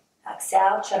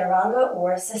 Exhale, chaturanga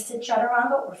or assisted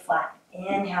chaturanga or flat.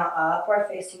 Inhale, upward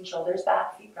facing, shoulders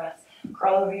back, feet press.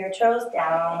 Curl over your toes,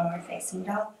 downward facing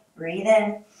dog. Breathe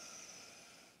in.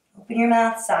 Open your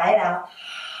mouth, side out.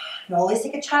 You can always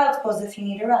take a child's pose if you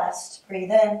need a rest.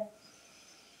 Breathe in.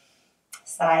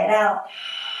 Side out.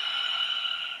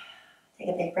 Take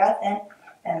a big breath in.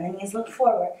 Bend the knees, look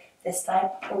forward. This time,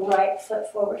 right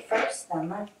foot forward first, then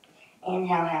left.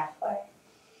 Inhale, halfway.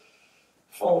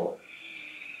 Fold.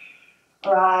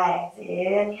 Rise.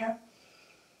 Inhale.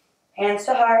 Hands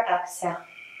to heart. Exhale.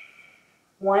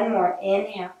 1 more.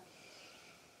 Inhale.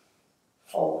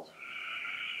 Fold.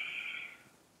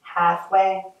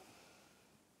 Halfway.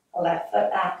 Left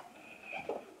foot back.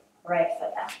 Right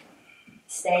foot back.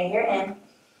 Stay here in.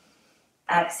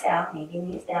 Exhale. Maybe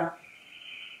knees down.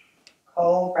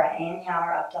 Cobra. Inhale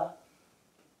or up dog.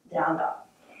 Down dog.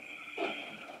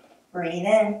 Breathe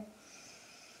in.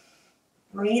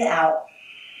 Breathe out.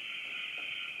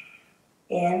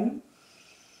 In.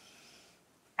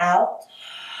 Out.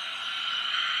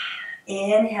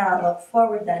 Inhale, look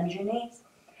forward, bend your knees.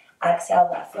 Exhale,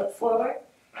 left foot forward,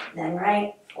 then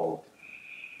right, fold.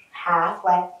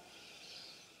 Halfway.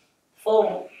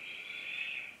 Fold.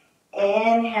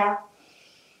 Inhale.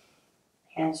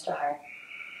 Hands to heart.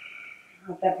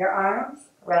 Lift up your arms,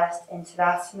 rest in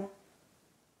Tadasana.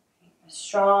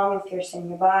 Strong and fierce in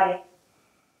your body.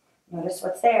 Notice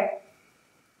what's there.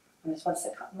 Notice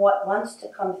what wants to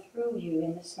come through you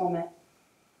in this moment.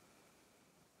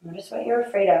 Notice what you're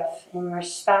afraid of in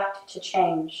respect to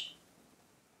change.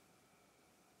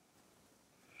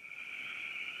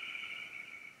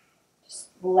 Just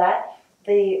let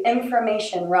the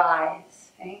information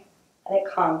rise, okay? Let it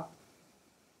come.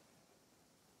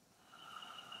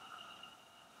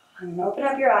 And then open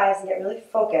up your eyes and get really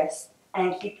focused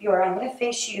and keep your, I'm going to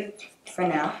face you for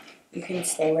now. You can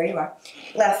stay where you are.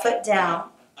 Left foot down.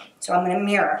 So I'm going to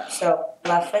mirror. So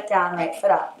left foot down, right foot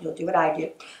up. You'll do what I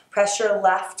do. Press your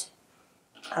left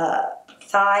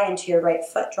thigh into your right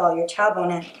foot. Draw your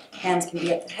tailbone in. Hands can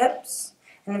be at the hips.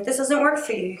 And if this doesn't work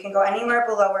for you, you can go anywhere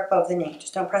below or above the knee.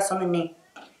 Just don't press on the knee.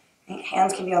 Right?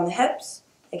 Hands can be on the hips.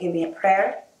 They can be in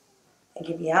prayer. They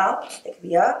can be out. They can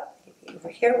be up. They can be over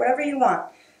here. Whatever you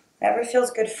want. Whatever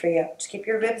feels good for you. Just keep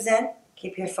your ribs in.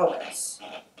 Keep your focus.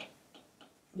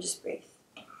 And just breathe.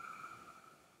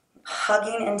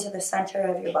 Hugging into the center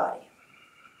of your body.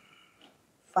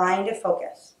 Find a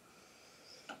focus.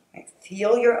 Right.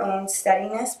 Feel your own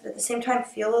steadiness, but at the same time,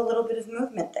 feel a little bit of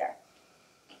movement there.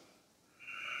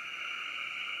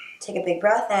 Take a big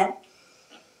breath in.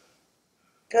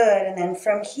 Good. And then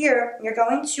from here, you're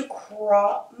going to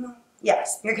cross.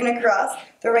 Yes, you're going to cross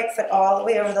the right foot all the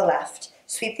way over the left.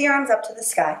 Sweep the arms up to the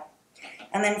sky.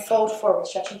 And then fold forward,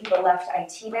 stretching through the left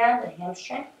IT band and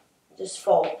hamstring. Just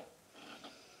fold.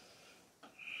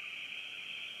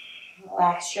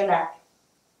 Relax your neck.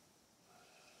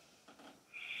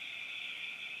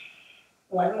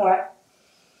 One more.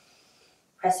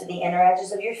 Press with the inner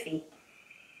edges of your feet.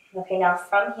 Okay, now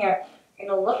from here, you're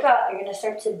going to look up. You're going to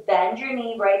start to bend your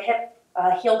knee. Right hip,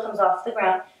 heel comes off the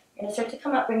ground. You're going to start to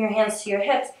come up, bring your hands to your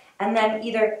hips, and then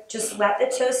either just let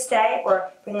the toes stay or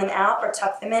bring them out or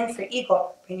tuck them in for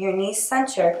eagle. Bring your knees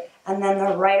center, and then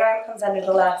the right arm comes under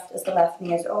the left as the left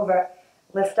knee is over.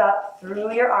 Lift up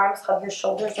through your arms, hug your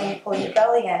shoulders, and pull your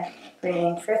belly in.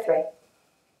 Breathing for 3.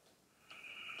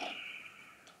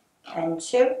 And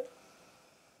 2.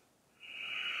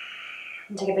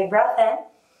 And take a big breath in.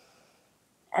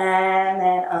 And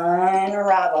then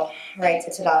unravel right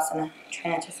to Tadasana.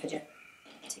 Try not to fidget.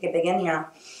 Take a big inhale.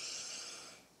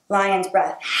 Lion's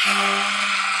breath.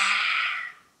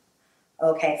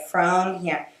 Okay, from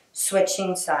here,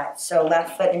 switching sides. So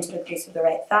left foot into the crease of the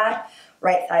right thigh.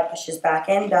 Right thigh pushes back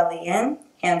in, belly in,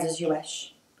 hands as you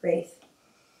wish. Breathe.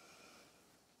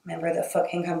 Remember, the foot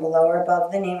can come below or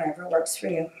above the knee, wherever works for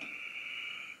you.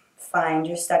 Find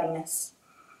your steadiness.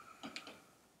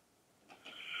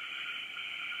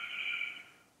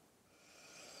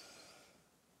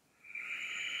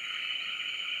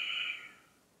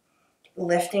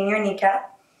 Lifting your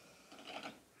kneecap.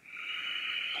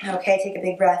 Okay, take a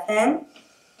big breath in.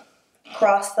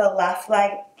 Cross the left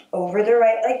leg over the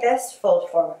right like this, fold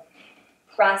forward.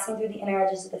 Crossing through the inner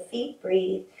edges of the feet,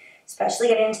 breathe. Especially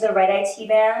getting into the right IT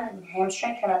band and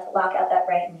hamstring. Try not to lock out that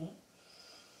right knee.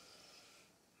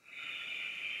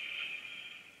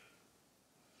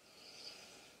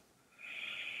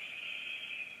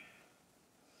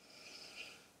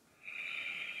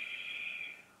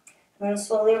 And then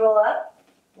slowly roll up,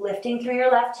 lifting through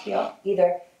your left heel,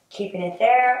 either keeping it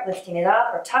there, lifting it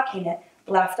up, or tucking it.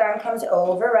 Left arm comes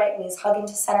over, right knees hugging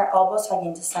to center, elbows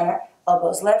hugging to center,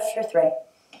 elbows lift for 3.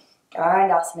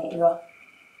 And Asana Eagle.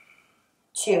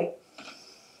 2.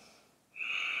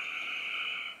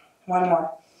 One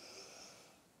more.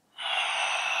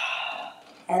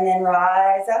 And then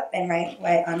rise up and right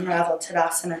way unravel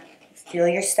Tadasana. Feel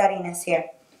your steadiness here.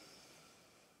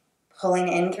 Pulling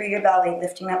in through your belly,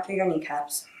 lifting up through your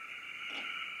kneecaps.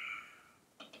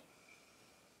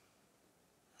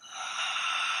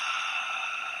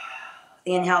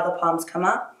 The inhale, the palms come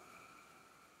up.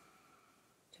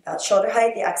 To about shoulder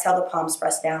height. The exhale, the palms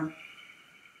press down.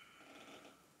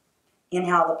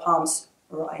 Inhale, the palms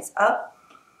rise up.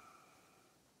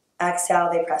 Exhale,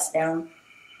 they press down.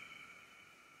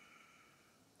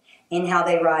 Inhale,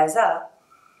 they rise up.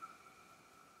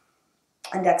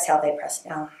 And exhale, they press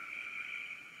down.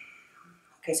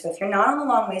 Okay, so if you're not on the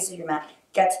long ways of your mat,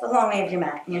 get to the long way of your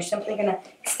mat. And you're simply going to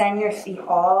extend your feet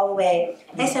all the way,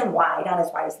 nice and wide, not as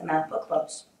wide as the mat, but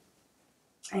close.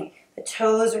 Right. The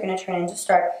toes are going to turn into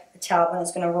start. The tailbone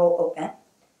is going to roll open.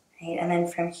 Right. And then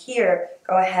from here,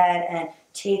 go ahead and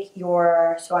take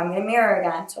your, so I'm going to mirror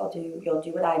again, so you'll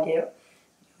do what I do.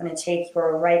 I'm going to take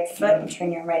your right foot and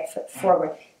turn your right foot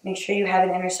forward. Make sure you have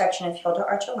an intersection of heel to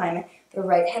arch alignment. The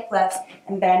right hip lifts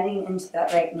and bending into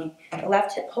that right knee. The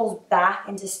left hip pulls back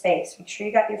into space. Make sure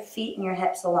you got your feet and your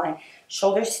hips aligned.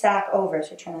 Shoulders stack over,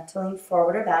 so try not to lean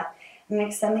forward or back. And then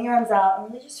extend the arms out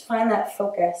and really just find that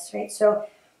focus, right? So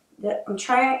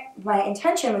my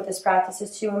intention with this practice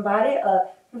is to embody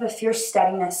a fierce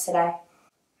steadiness today.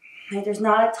 Right? There's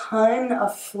not a ton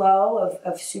of flow,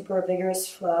 of super vigorous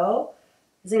flow.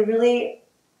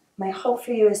 My hope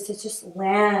for you is to just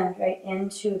land right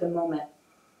into the moment.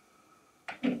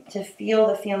 To feel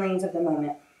the feelings of the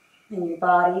moment in your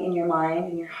body, in your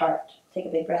mind, in your heart. Take a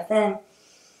big breath in, and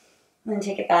then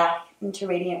take it back into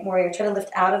Radiant Warrior. Try to lift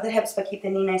out of the hips, but keep the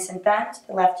knee nice and bent.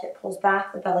 The left hip pulls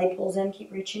back, the belly pulls in.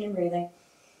 Keep reaching and breathing.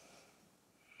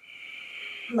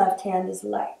 Left hand is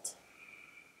light.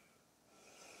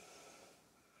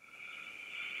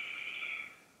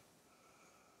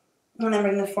 And then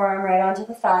bring the forearm right onto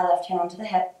the thigh, left hand onto the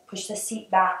hip. Push the seat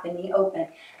back, the knee open.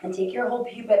 And take your whole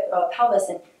pelvis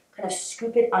and kind of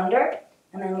scoop it under,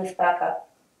 and then lift back up.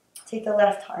 Take the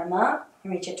left arm up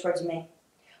and reach it towards me.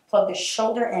 Plug the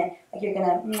shoulder in, like you're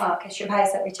going to kiss your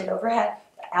bicep, reach it overhead.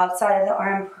 The outside of the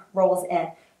arm rolls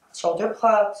in. Shoulder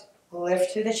plugged,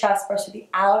 lift through the chest, brush through the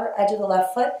outer edge of the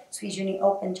left foot. Squeeze your knee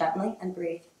open gently and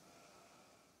breathe.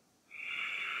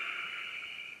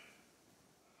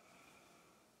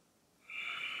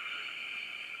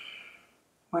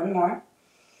 One more.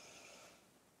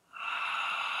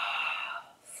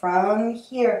 From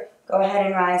here, go ahead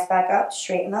and rise back up,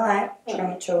 straighten the leg,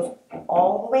 turn the toes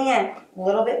all the way in, a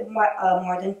little bit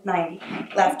more than 90.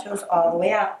 Left toes all the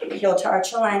way out, heel to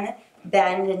arch alignment,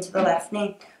 bend into the left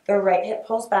knee. The right hip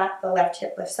pulls back, the left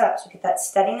hip lifts up. So get that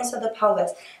steadiness of the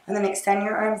pelvis, and then extend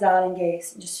your arms out and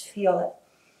gaze, and just feel it.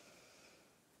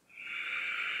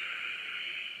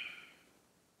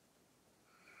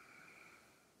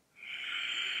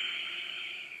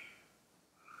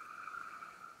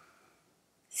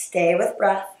 Stay with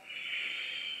breath.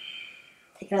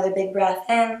 Take another big breath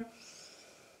in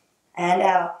and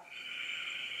out.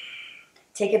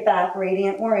 Take it back,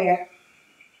 Radiant Warrior.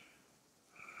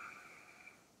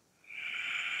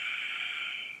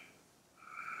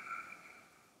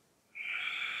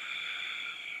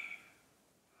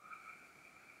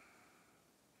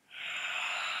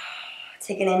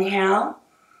 Take an inhale.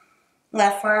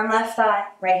 Left forearm, left thigh,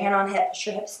 right hand on hip. Push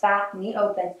your hips back, knee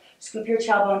open. Scoop your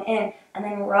tailbone in, and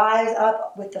then rise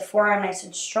up with the forearm nice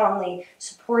and strongly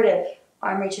supported.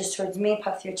 Arm reaches towards me,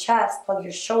 puff your chest, plug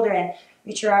your shoulder in.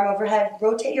 Reach your arm overhead,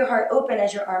 rotate your heart open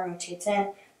as your arm rotates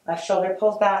in. Left shoulder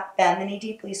pulls back, bend the knee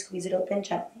deeply, squeeze it open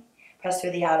gently. Press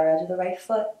through the outer edge of the right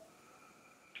foot.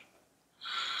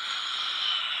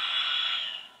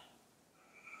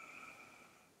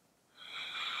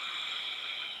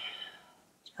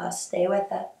 Just stay with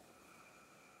it.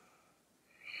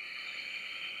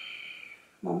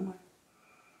 One more.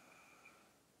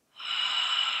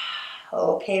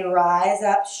 Okay, rise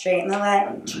up, straighten the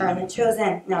leg, turn the toes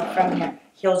in. Now from here,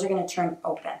 heels are going to turn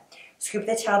open. Scoop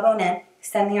the tailbone in,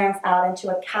 extend the arms out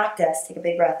into a cactus. Take a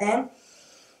big breath in,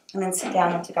 and then sit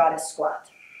down into Goddess Squat.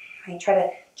 Right, try to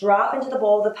drop into the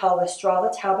bowl of the pelvis, draw the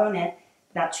tailbone in,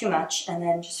 not too much, and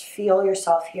then just feel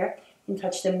yourself here. You can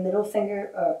touch the middle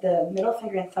finger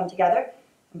and thumb together.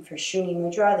 And for Shuni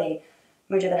Mudra, the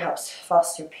mudra that helps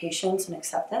foster patience and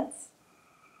acceptance.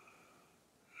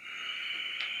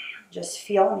 Just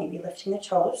feel, maybe lifting the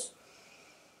toes.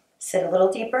 Sit a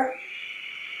little deeper.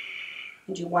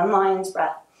 And do one lion's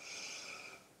breath.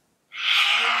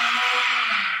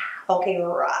 Okay,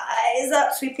 rise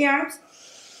up, sweep the arms.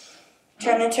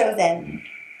 Turn the toes in.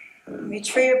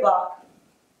 Reach for your block.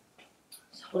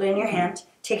 Just hold it in your hand.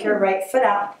 Take your right foot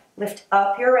out, lift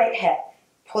up your right hip,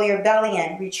 pull your belly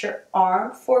in, reach your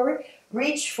arm forward,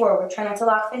 reach forward, try not to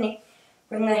lock the knee,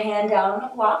 bring the hand down on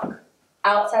the block,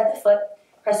 outside the foot,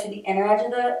 press through the inner edge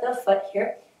of the foot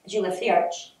here as you lift the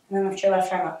arch, and then lift your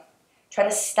left arm up. Try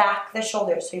to stack the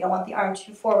shoulders so you don't want the arm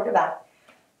too forward or back,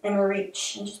 and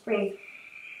reach, and just breathe.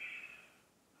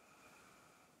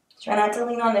 Try not to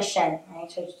lean on the shin,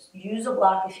 right? So just use a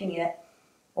block if you need it,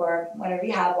 or whatever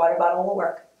you have, water bottle will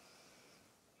work.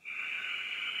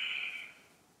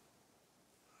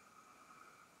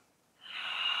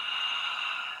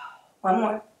 One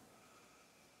more.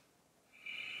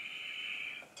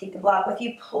 Take the block with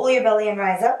you, pull your belly and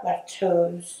rise up, left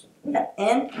toes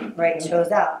in, right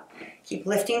toes out. Keep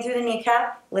lifting through the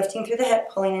kneecap, lifting through the hip,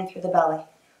 pulling in through the belly.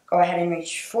 Go ahead and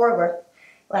reach forward,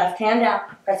 left hand down,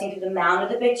 pressing through the mound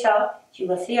of the big toe. You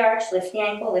lift the arch, lift the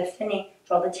ankle, lift the knee,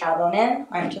 draw the tailbone in,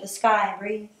 arm to the sky,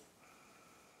 breathe.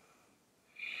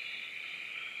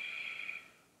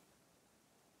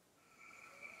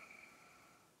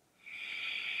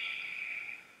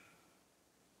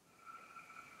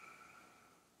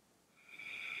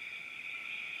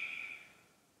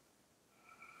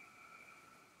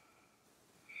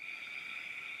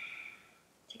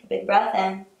 Take a big breath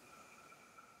in,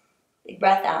 big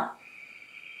breath out.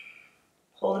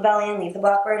 Pull the belly in, leave the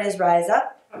block where it is, rise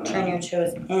up, turn your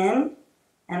toes in,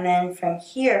 and then from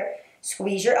here,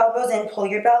 squeeze your elbows in, pull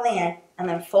your belly in, and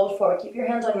then fold forward. Keep your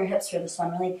hands on your hips for this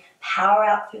one. Really power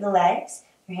out through the legs.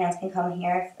 Your hands can come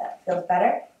here if that feels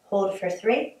better. Hold for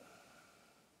 3,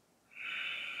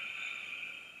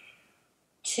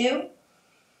 2.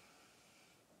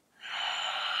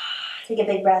 Take a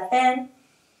big breath in.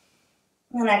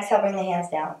 And then exhale, bring the hands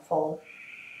down, fold.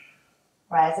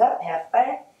 Rise up,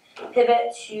 halfway.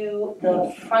 Pivot to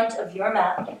the front of your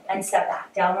mat and step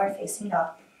back, downward facing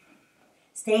dog.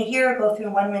 Stay here, go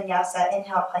through one vinyasa.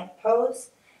 Inhale, plank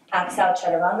pose. Exhale,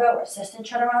 chaturanga or assisted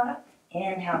chaturanga.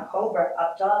 Inhale, cobra,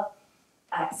 up dog.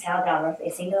 Exhale, downward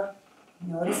facing dog.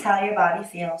 Notice how your body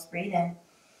feels. Breathe in.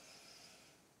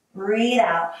 Breathe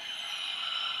out.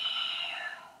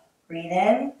 Breathe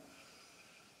in.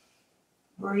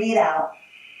 Breathe out.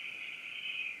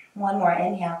 One more,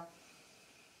 inhale.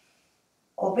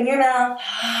 Open your mouth.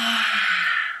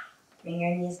 Bring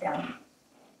your knees down.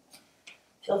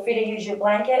 Feel free to use your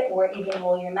blanket or even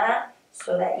roll your mat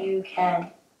so that you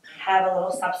can have a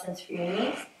little substance for your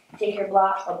knees. Take your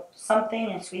block or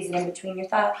something and squeeze it in between your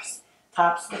thighs.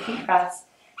 Tops of the feet press.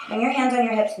 Bring your hands on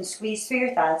your hips and squeeze through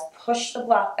your thighs. Push the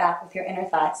block back with your inner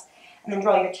thighs. And then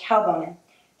draw your tailbone in.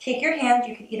 Take your hand.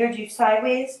 You can either do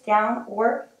sideways, down,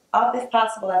 or up if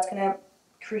possible. That's going to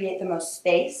create the most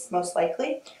space, most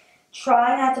likely.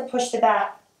 Try not to push the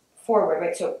back forward,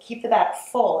 right? So keep the back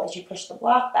full as you push the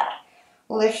block back.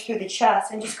 Lift through the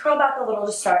chest and just curl back a little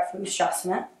to start for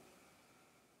Ustrasana.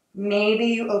 Maybe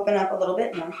you open up a little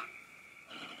bit more.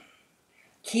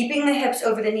 Keeping the hips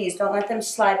over the knees. Don't let them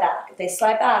slide back. If they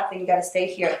slide back, then you got to stay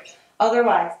here.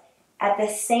 Otherwise, at the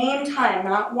same time,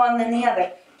 not one then the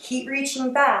other, keep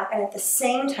reaching back, and at the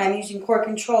same time, using core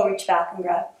control, reach back and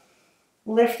grab.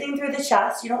 Lifting through the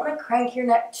chest. You don't want to crank your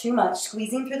neck too much.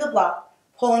 Squeezing through the block.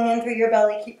 Pulling in through your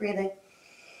belly. Keep breathing.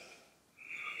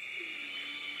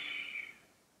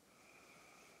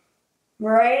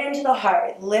 Right into the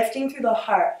heart. Lifting through the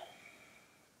heart.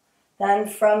 Then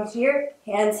from here,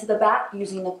 hands to the back,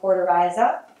 using the core to rise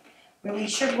up.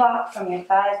 Release your block from your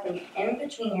thighs. Bring it in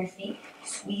between your feet.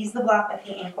 Squeeze the block at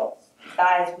the ankles.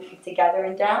 Thighs weave together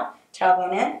and down.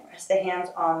 Tailbone in. Rest the hands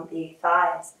on the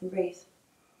thighs and breathe.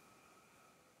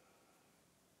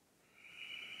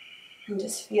 And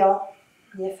just feel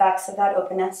the effects of that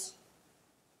openness.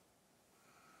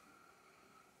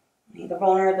 The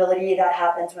vulnerability that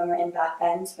happens when we're in back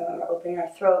bends, when we're opening our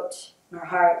throat, and our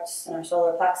hearts, and our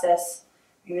solar plexus.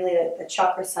 We really, the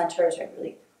chakra centers, right,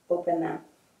 really open them.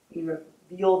 We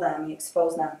reveal them, we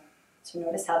expose them. So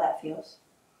notice how that feels.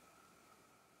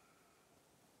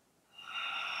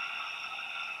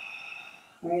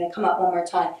 We're going to come up one more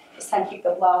time. This time keep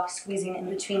the block squeezing in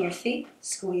between your feet.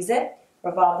 Squeeze it.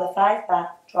 Revolve the thighs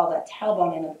back. Draw that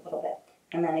tailbone in a little bit.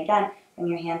 And then again, bring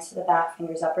your hands to the back,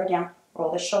 fingers up or down.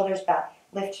 Roll the shoulders back.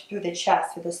 Lift through the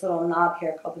chest through this little knob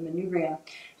here called the manubrium.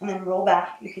 And then roll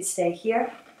back. You can stay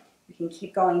here. You can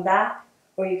keep going back.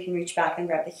 Or you can reach back and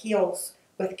grab the heels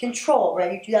with control,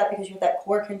 right? You do that because you have that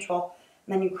core control.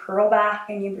 And then you curl back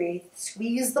and you breathe.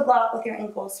 Squeeze the block with your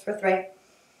ankles for 3,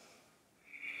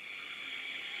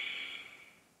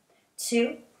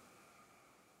 2,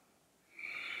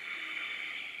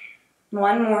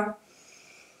 1 more.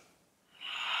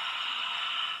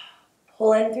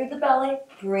 Pull in through the belly,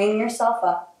 bring yourself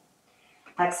up.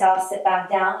 Exhale, sit back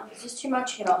down. If this is too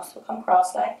much, you can also come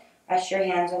cross-legged. Rest your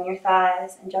hands on your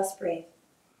thighs and just breathe.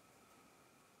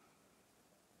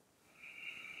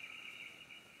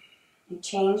 And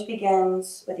change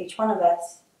begins with each one of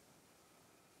us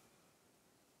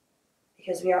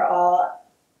because we are all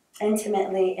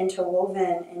intimately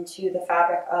interwoven into the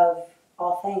fabric of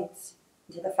all things,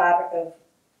 into the fabric of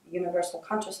universal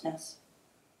consciousness,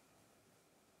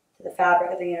 to the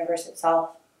fabric of the universe itself.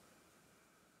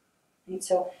 And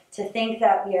so to think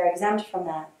that we are exempt from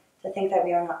that, to think that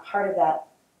we are not part of that,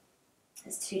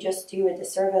 is to just do a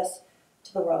disservice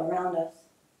to the world around us,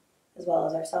 as well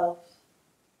as ourselves,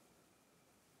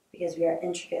 because we are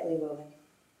intricately woven.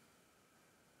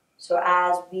 So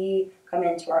as we come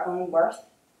into our own worth,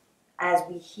 as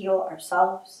we heal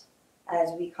ourselves,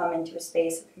 as we come into a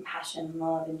space of compassion and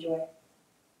love and joy,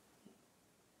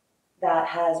 that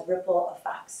has ripple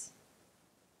effects.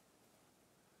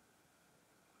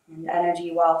 And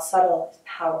energy, while subtle, is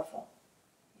powerful.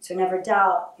 So never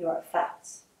doubt your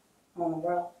effects on the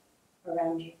world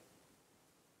around you,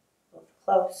 both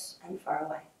close and far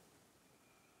away.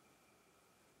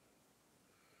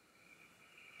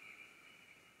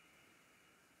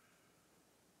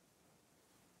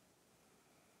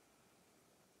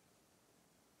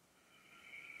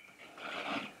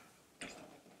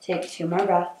 Take 2 more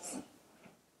breaths.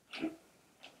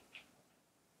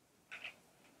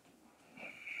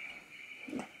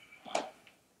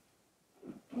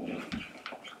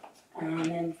 And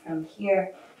then from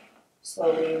here,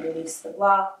 slowly release the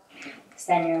block.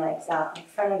 Extend your legs out in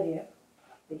front of you.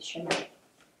 Release your neck.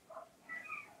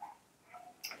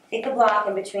 Take the block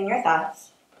in between your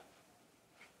thighs.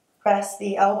 Press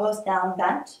the elbows down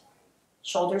bent,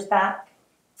 shoulders back,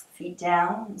 feet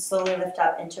down, and slowly lift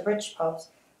up into bridge pose.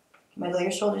 Wiggle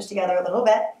your shoulders together a little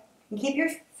bit. And keep your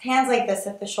hands like this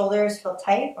if the shoulders feel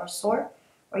tight or sore,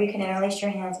 or you can interlace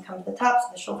your hands and come to the top so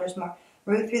the shoulders more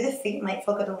root through the feet. Might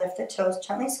feel good to lift the toes.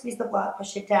 Gently squeeze the block,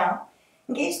 push it down.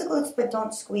 Engage the glutes, but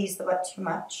don't squeeze the butt too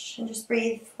much. And just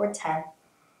breathe for 10.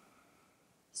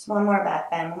 Just one more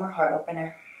back bend, one more heart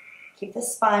opener. Keep the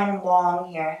spine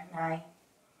long here. 9,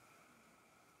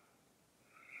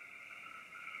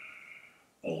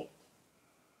 8,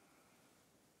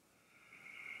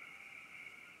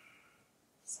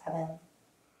 7,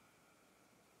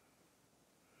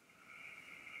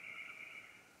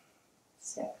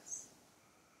 6, 5.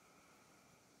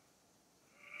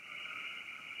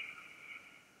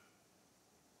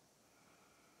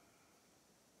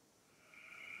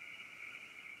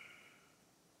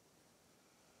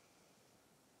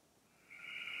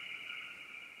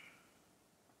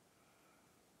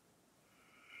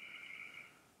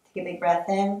 Take a big breath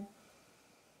in,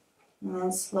 and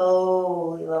then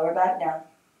slowly lower back down.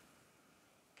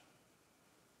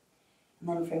 And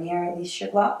then from here, release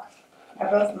your block. I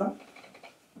have both of them.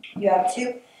 You have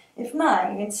 2. If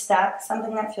not, you can stack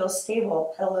something that feels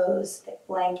stable. Pillows, thick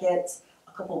blankets,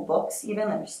 a couple books even.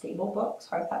 They're stable books,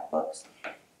 hardback books.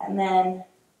 And then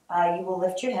you will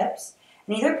lift your hips.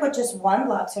 And either put just one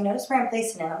block. So notice where I'm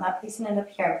placing it. I'm not placing it up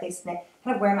here. I'm placing it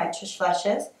kind of where my tush flesh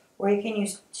is. Or you can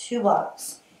use 2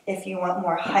 blocks if you want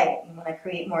more height. You want to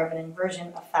create more of an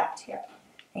inversion effect here.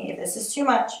 And if this is too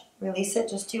much, release it.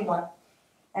 Just do 1.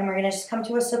 And we're going to just come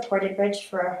to a supported bridge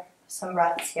for some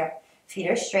breaths here. Feet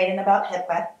are straight and about hip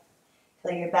width.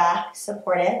 Feel your back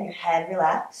supported, your head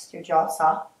relaxed, your jaw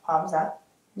soft, palms up.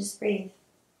 And just breathe.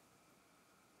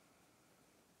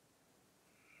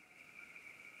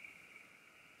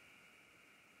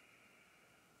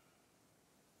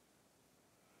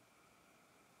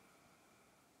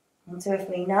 And so if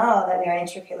we know that we are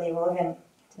intricately woven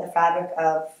to the fabric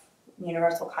of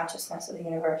universal consciousness of the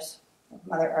universe, of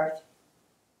Mother Earth,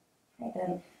 right,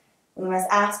 then we must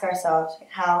ask ourselves,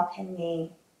 how can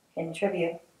we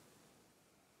contribute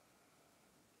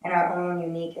in our own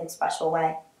unique and special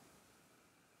way?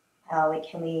 How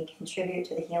can we contribute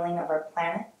to the healing of our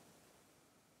planet,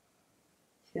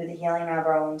 through the healing of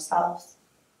our own selves?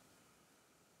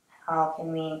 How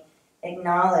can we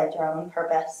acknowledge our own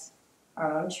purpose,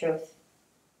 our own truth,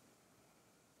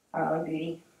 our own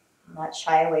beauty, and not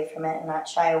shy away from it, and not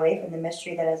shy away from the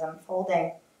mystery that is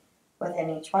unfolding within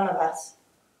each one of us?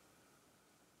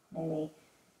 May we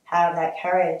have that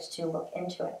courage to look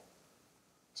into it,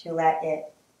 to let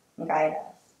it guide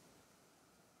us.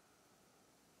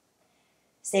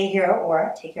 Stay here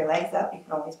or take your legs up. You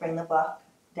can always bring the block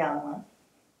down 1.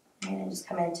 And just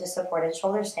come into supported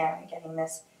shoulder stand. We're getting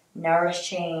this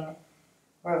nourishing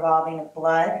revolving of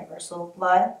blood, reversal of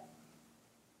blood,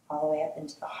 all the way up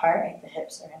into the heart. Right? The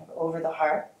hips are kind of over the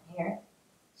heart here.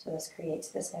 So this creates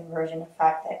this inversion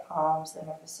effect that calms the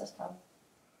nervous system.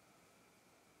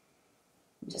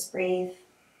 Just breathe.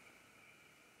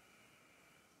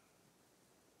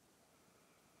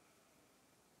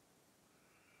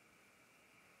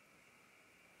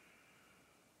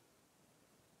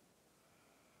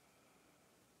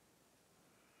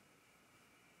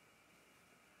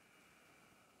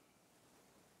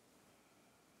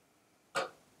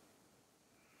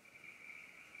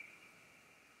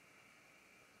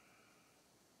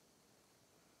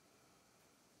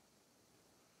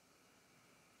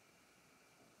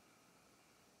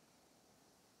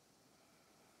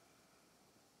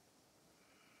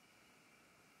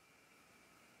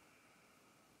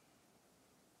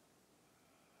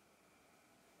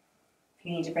 If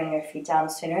you need to bring your feet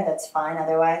down sooner, that's fine.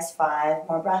 Otherwise, 5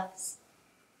 more breaths.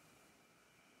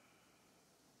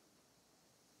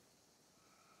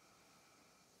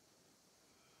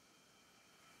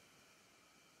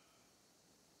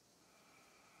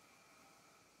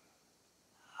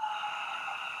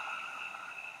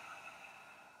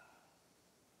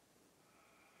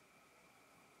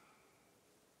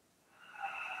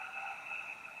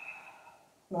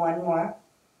 One more.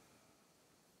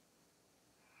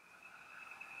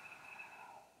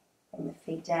 Bring the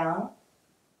feet down.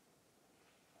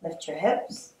 Lift your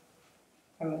hips.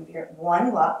 Remove your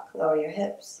 1 block. Lower your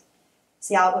hips.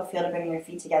 See how it would feel to bring your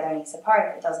feet together, knees apart.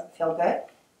 If it doesn't feel good,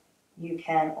 you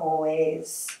can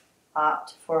always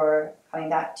opt for coming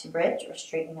back to bridge or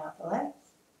straightening out the legs.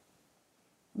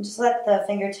 And just let the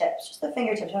fingertips, just the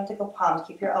fingertips, you don't have to go palms,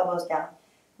 keep your elbows down.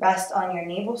 Rest on your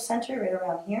navel center right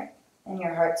around here and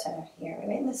your heart center here,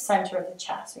 right in the center of the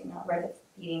chest, right, not where the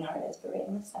beating heart is, but right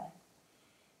in the center.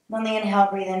 And on the inhale,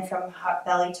 breathe in from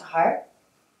belly to heart.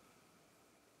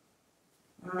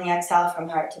 And on the exhale, from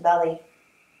heart to belly.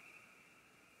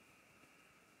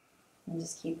 And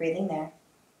just keep breathing there.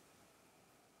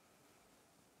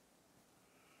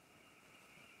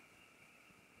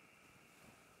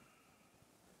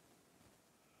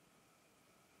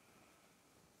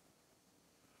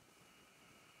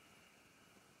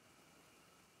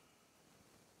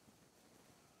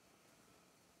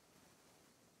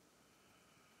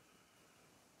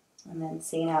 And then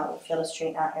seeing how it would feel to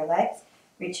straighten out your legs,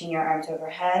 reaching your arms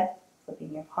overhead,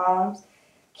 flipping your palms.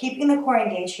 Keeping the core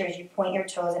engaged here as you point your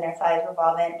toes and your thighs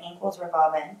revolve in, ankles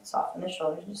revolve in, soften the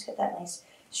shoulders, and just get that nice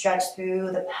stretch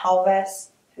through the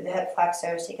pelvis, through the hip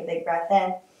flexors. Take a big breath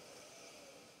in.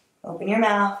 Open your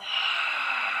mouth.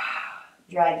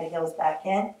 Drag the heels back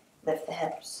in. Lift the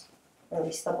hips.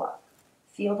 Release the block.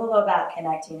 Feel the low back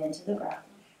connecting into the ground.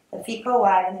 The feet go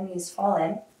wide and the knees fall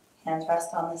in. Hands rest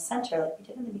on the center like we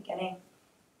did in the beginning.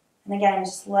 And again,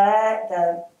 just let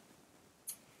the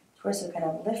torso kind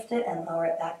of lift it and lower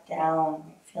it back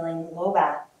down. Feeling the low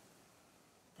back,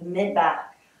 the mid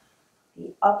back,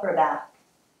 the upper back,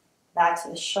 backs of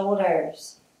the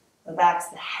shoulders, the backs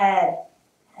of the head,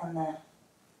 and the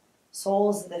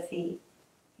soles of the feet,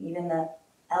 even the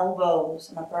elbows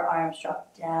and upper arms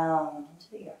drop down into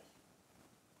the earth.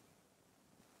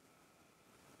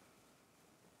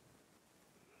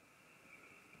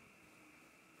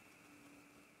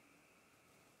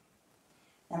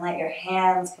 And let your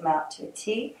hands come out to a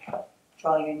T.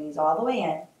 Draw your knees all the way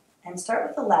in. And start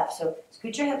with the left. So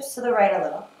scoot your hips to the right a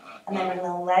little. And then bring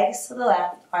the legs to the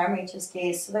left. Arm reaches,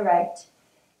 gaze to the right.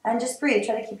 And just breathe.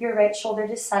 Try to keep your right shoulder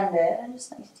descended. And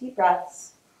just nice deep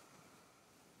breaths.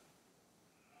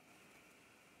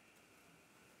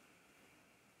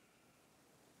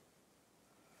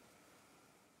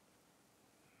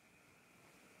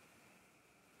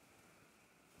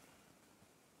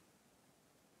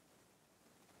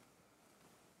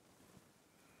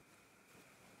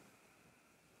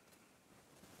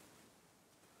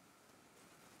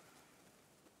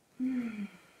 And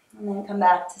then come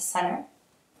back to center.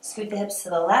 Scoot the hips to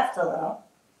the left a little.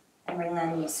 And bring the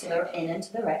knees in and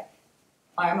to the right.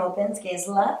 Arm opens, gaze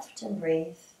left, and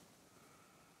breathe.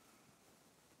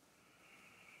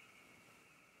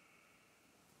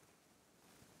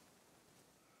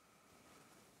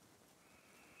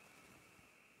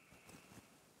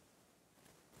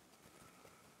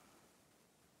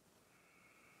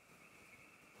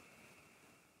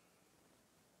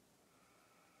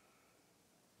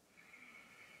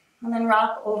 And then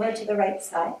rock over to the right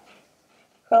side.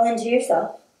 Curl into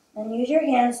yourself. And use your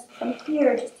hands from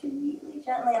here just to really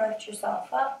gently lift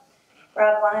yourself up.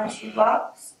 Grab one or two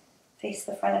blocks. Face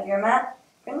the front of your mat.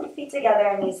 Bring the feet together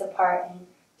and knees apart in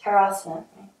Tarasana.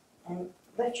 Right? And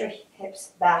lift your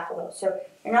hips back a little. So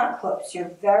you're not close.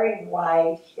 You're very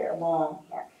wide here, long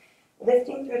here.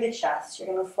 Lifting through the chest. You're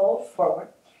going to fold forward.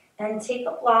 And take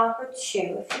a block or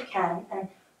two if you can. And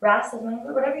rest as many,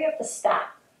 whatever you have to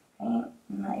stack. Right?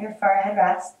 And let your forehead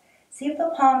rest. See if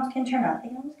the palms can turn up. They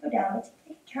can always go down, but see if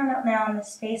they can turn up now in the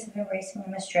space of embracing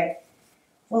them as straight.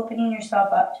 Opening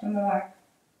yourself up to more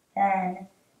than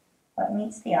what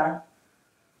meets the eye.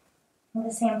 At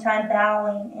the same time,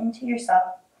 bowing into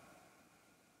yourself.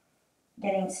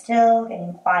 Getting still,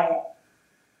 getting quiet,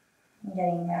 and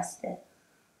getting rested.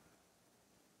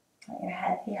 Let your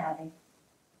head be heavy.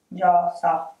 Jaw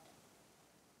soft.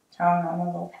 Tongue on the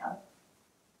low palate.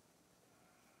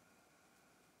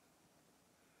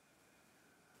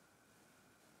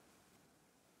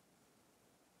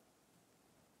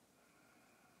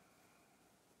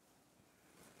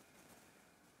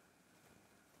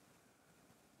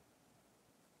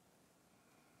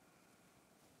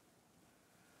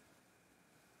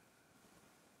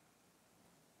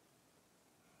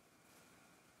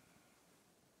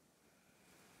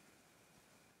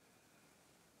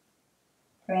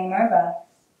 Three more breaths.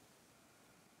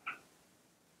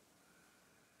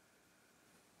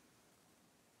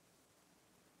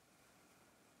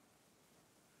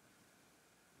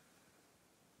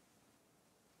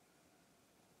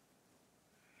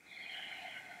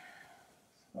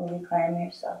 Slowly climb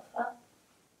yourself up.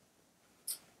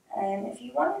 And if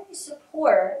you want any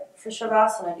support for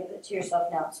Shavasana, give it to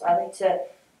yourself now. So I like to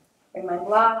bring my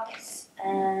blocks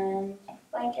and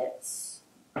blankets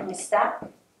and my stack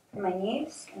for my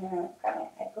knees, and then I grab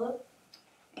my eye pillow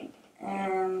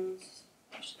and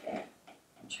just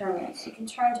turn it. So you can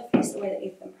turn to face the way that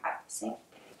you've been practicing.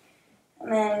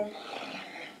 And then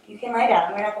you can lie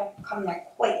down. We're not going to come there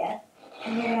quite yet.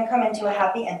 And you're going to come into a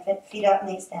happy infant, feet up,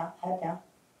 knees down, head down.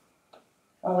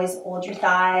 Always hold your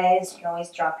thighs. You can always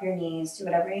drop your knees, do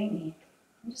whatever you need.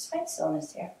 And just find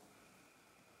stillness here.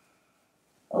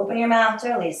 Open your mouth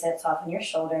to release it, soften your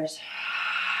shoulders.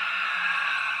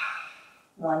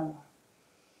 One more.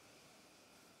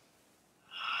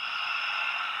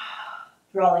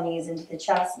 Draw the knees into the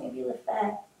chest, maybe lift the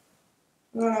head.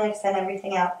 And then extend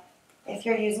everything out. If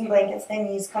you're using blankets, the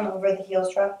knees come over, the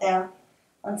heels drop down.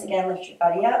 Once again, lift your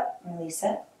body up, release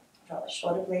it. Draw the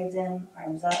shoulder blades in,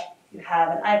 arms up. If you have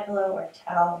an eye pillow or a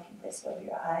towel, you can place it over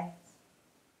your eyes.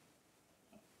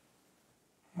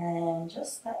 And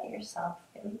just let yourself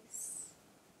release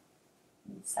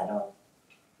and settle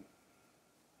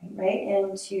right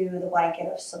into the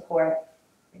blanket of support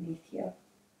beneath you,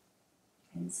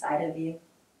 inside of you,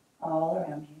 all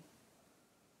around you.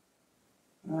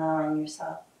 Allowing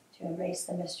yourself to embrace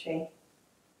the mystery,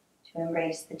 to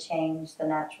embrace the change, the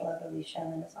natural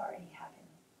evolution that is already happening.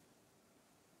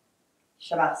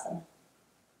 Shavasana.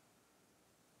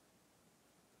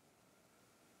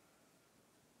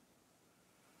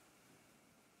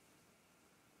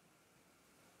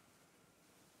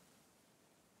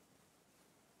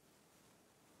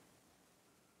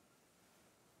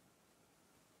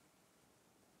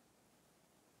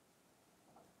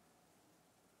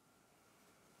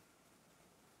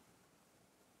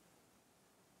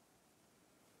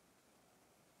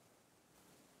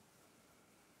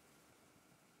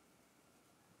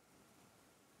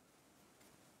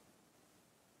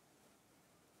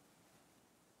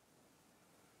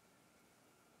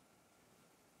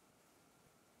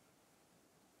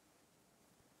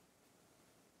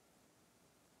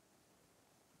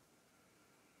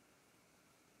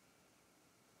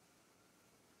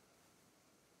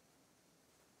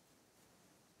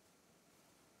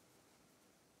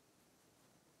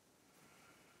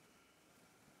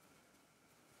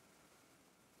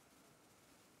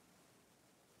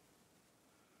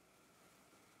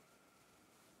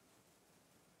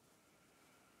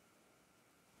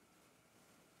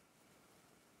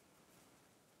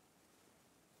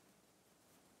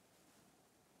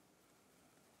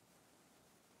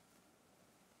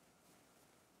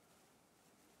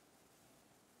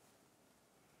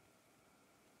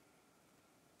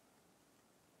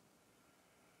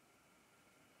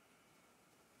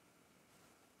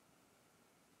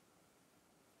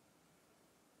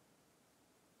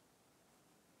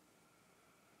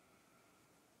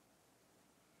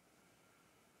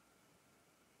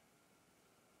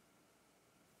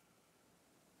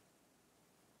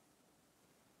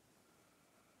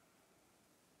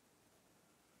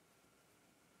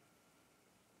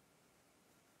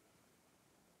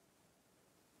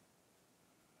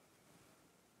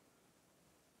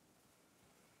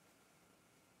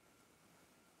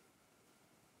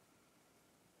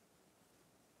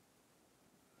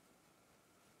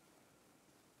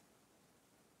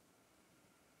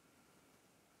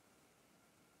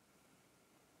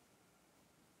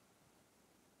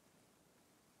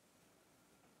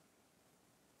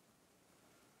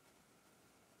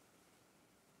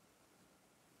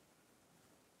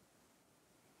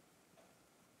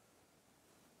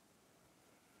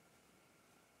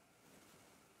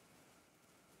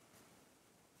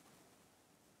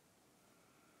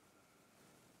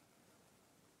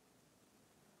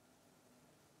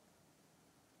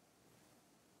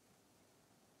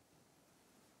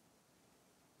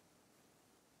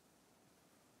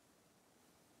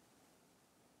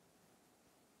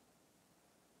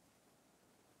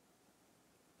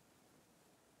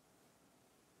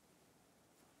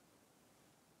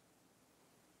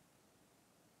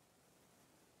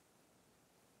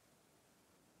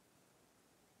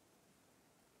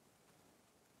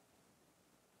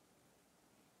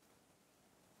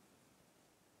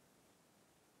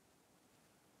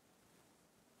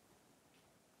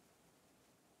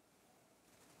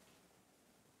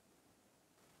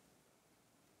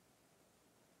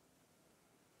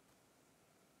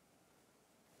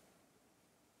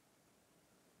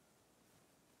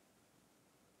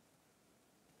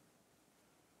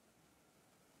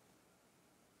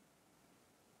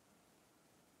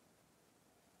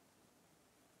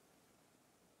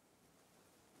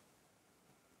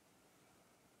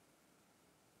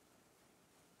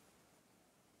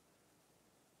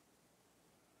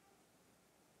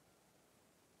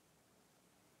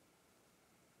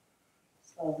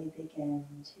 Slowly begin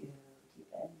to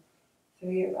deepen through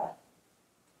your breath.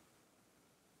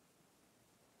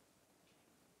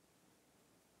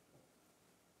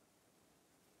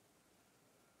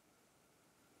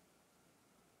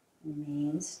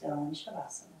 Remain still in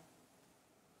Shavasana.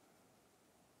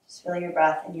 Just feel your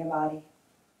breath in your body.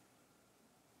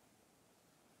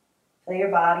 Feel your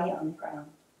body on the ground.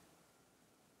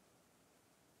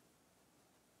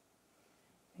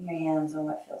 Bring your hands on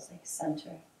what feels like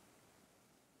center.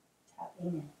 Tapping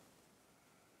in.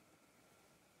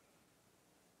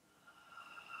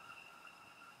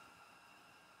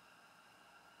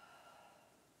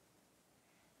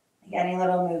 Make any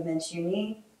little movements you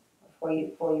need before you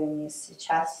pull your knees to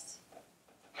chest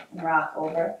and rock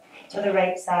over to the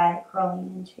right side,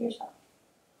 curling into yourself.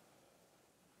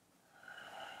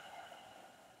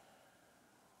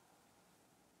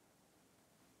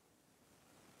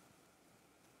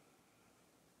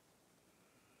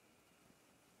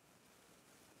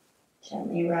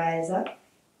 Gently rise up,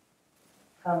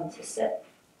 come to sit,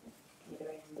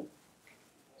 either in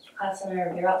Asana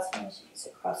or Virasana, so you can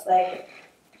sit cross-legged,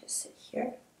 just sit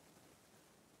here.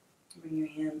 Bring your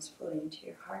hands floating to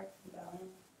your heart and belly.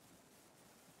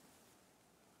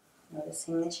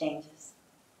 Noticing the changes.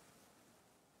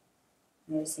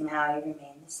 Noticing how you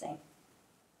remain the same.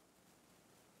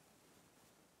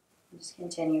 And just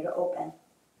continue to open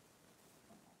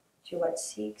to what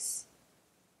seeks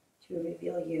to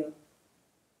reveal you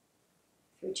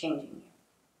through changing you.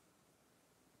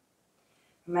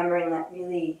 Remembering that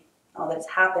really all that's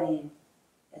happening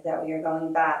is that we are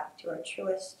going back to our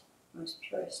truest, most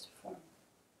purest form.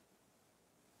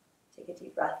 Take a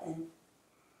deep breath in.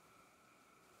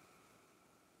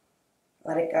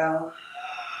 Let it go.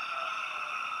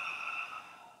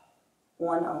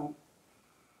 One Om.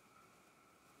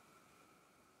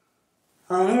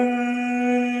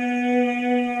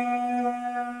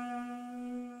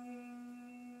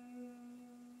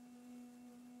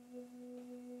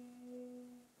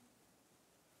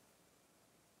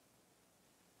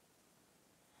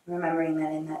 Remembering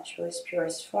that in that truest,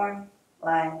 purest form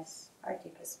lies our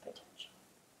deepest potential.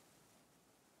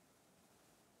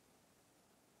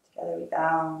 Together we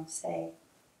bow and say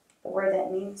the word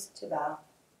that means to bow,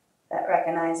 that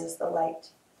recognizes the light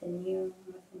within you,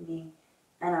 within me,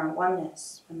 and our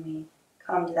oneness when we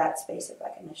come to that space of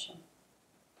recognition.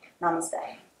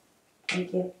 Namaste.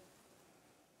 Thank you.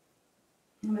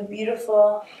 Have a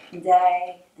beautiful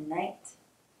day and night.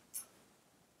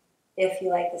 If you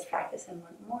like this practice and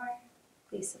want more,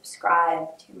 please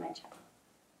subscribe to my channel.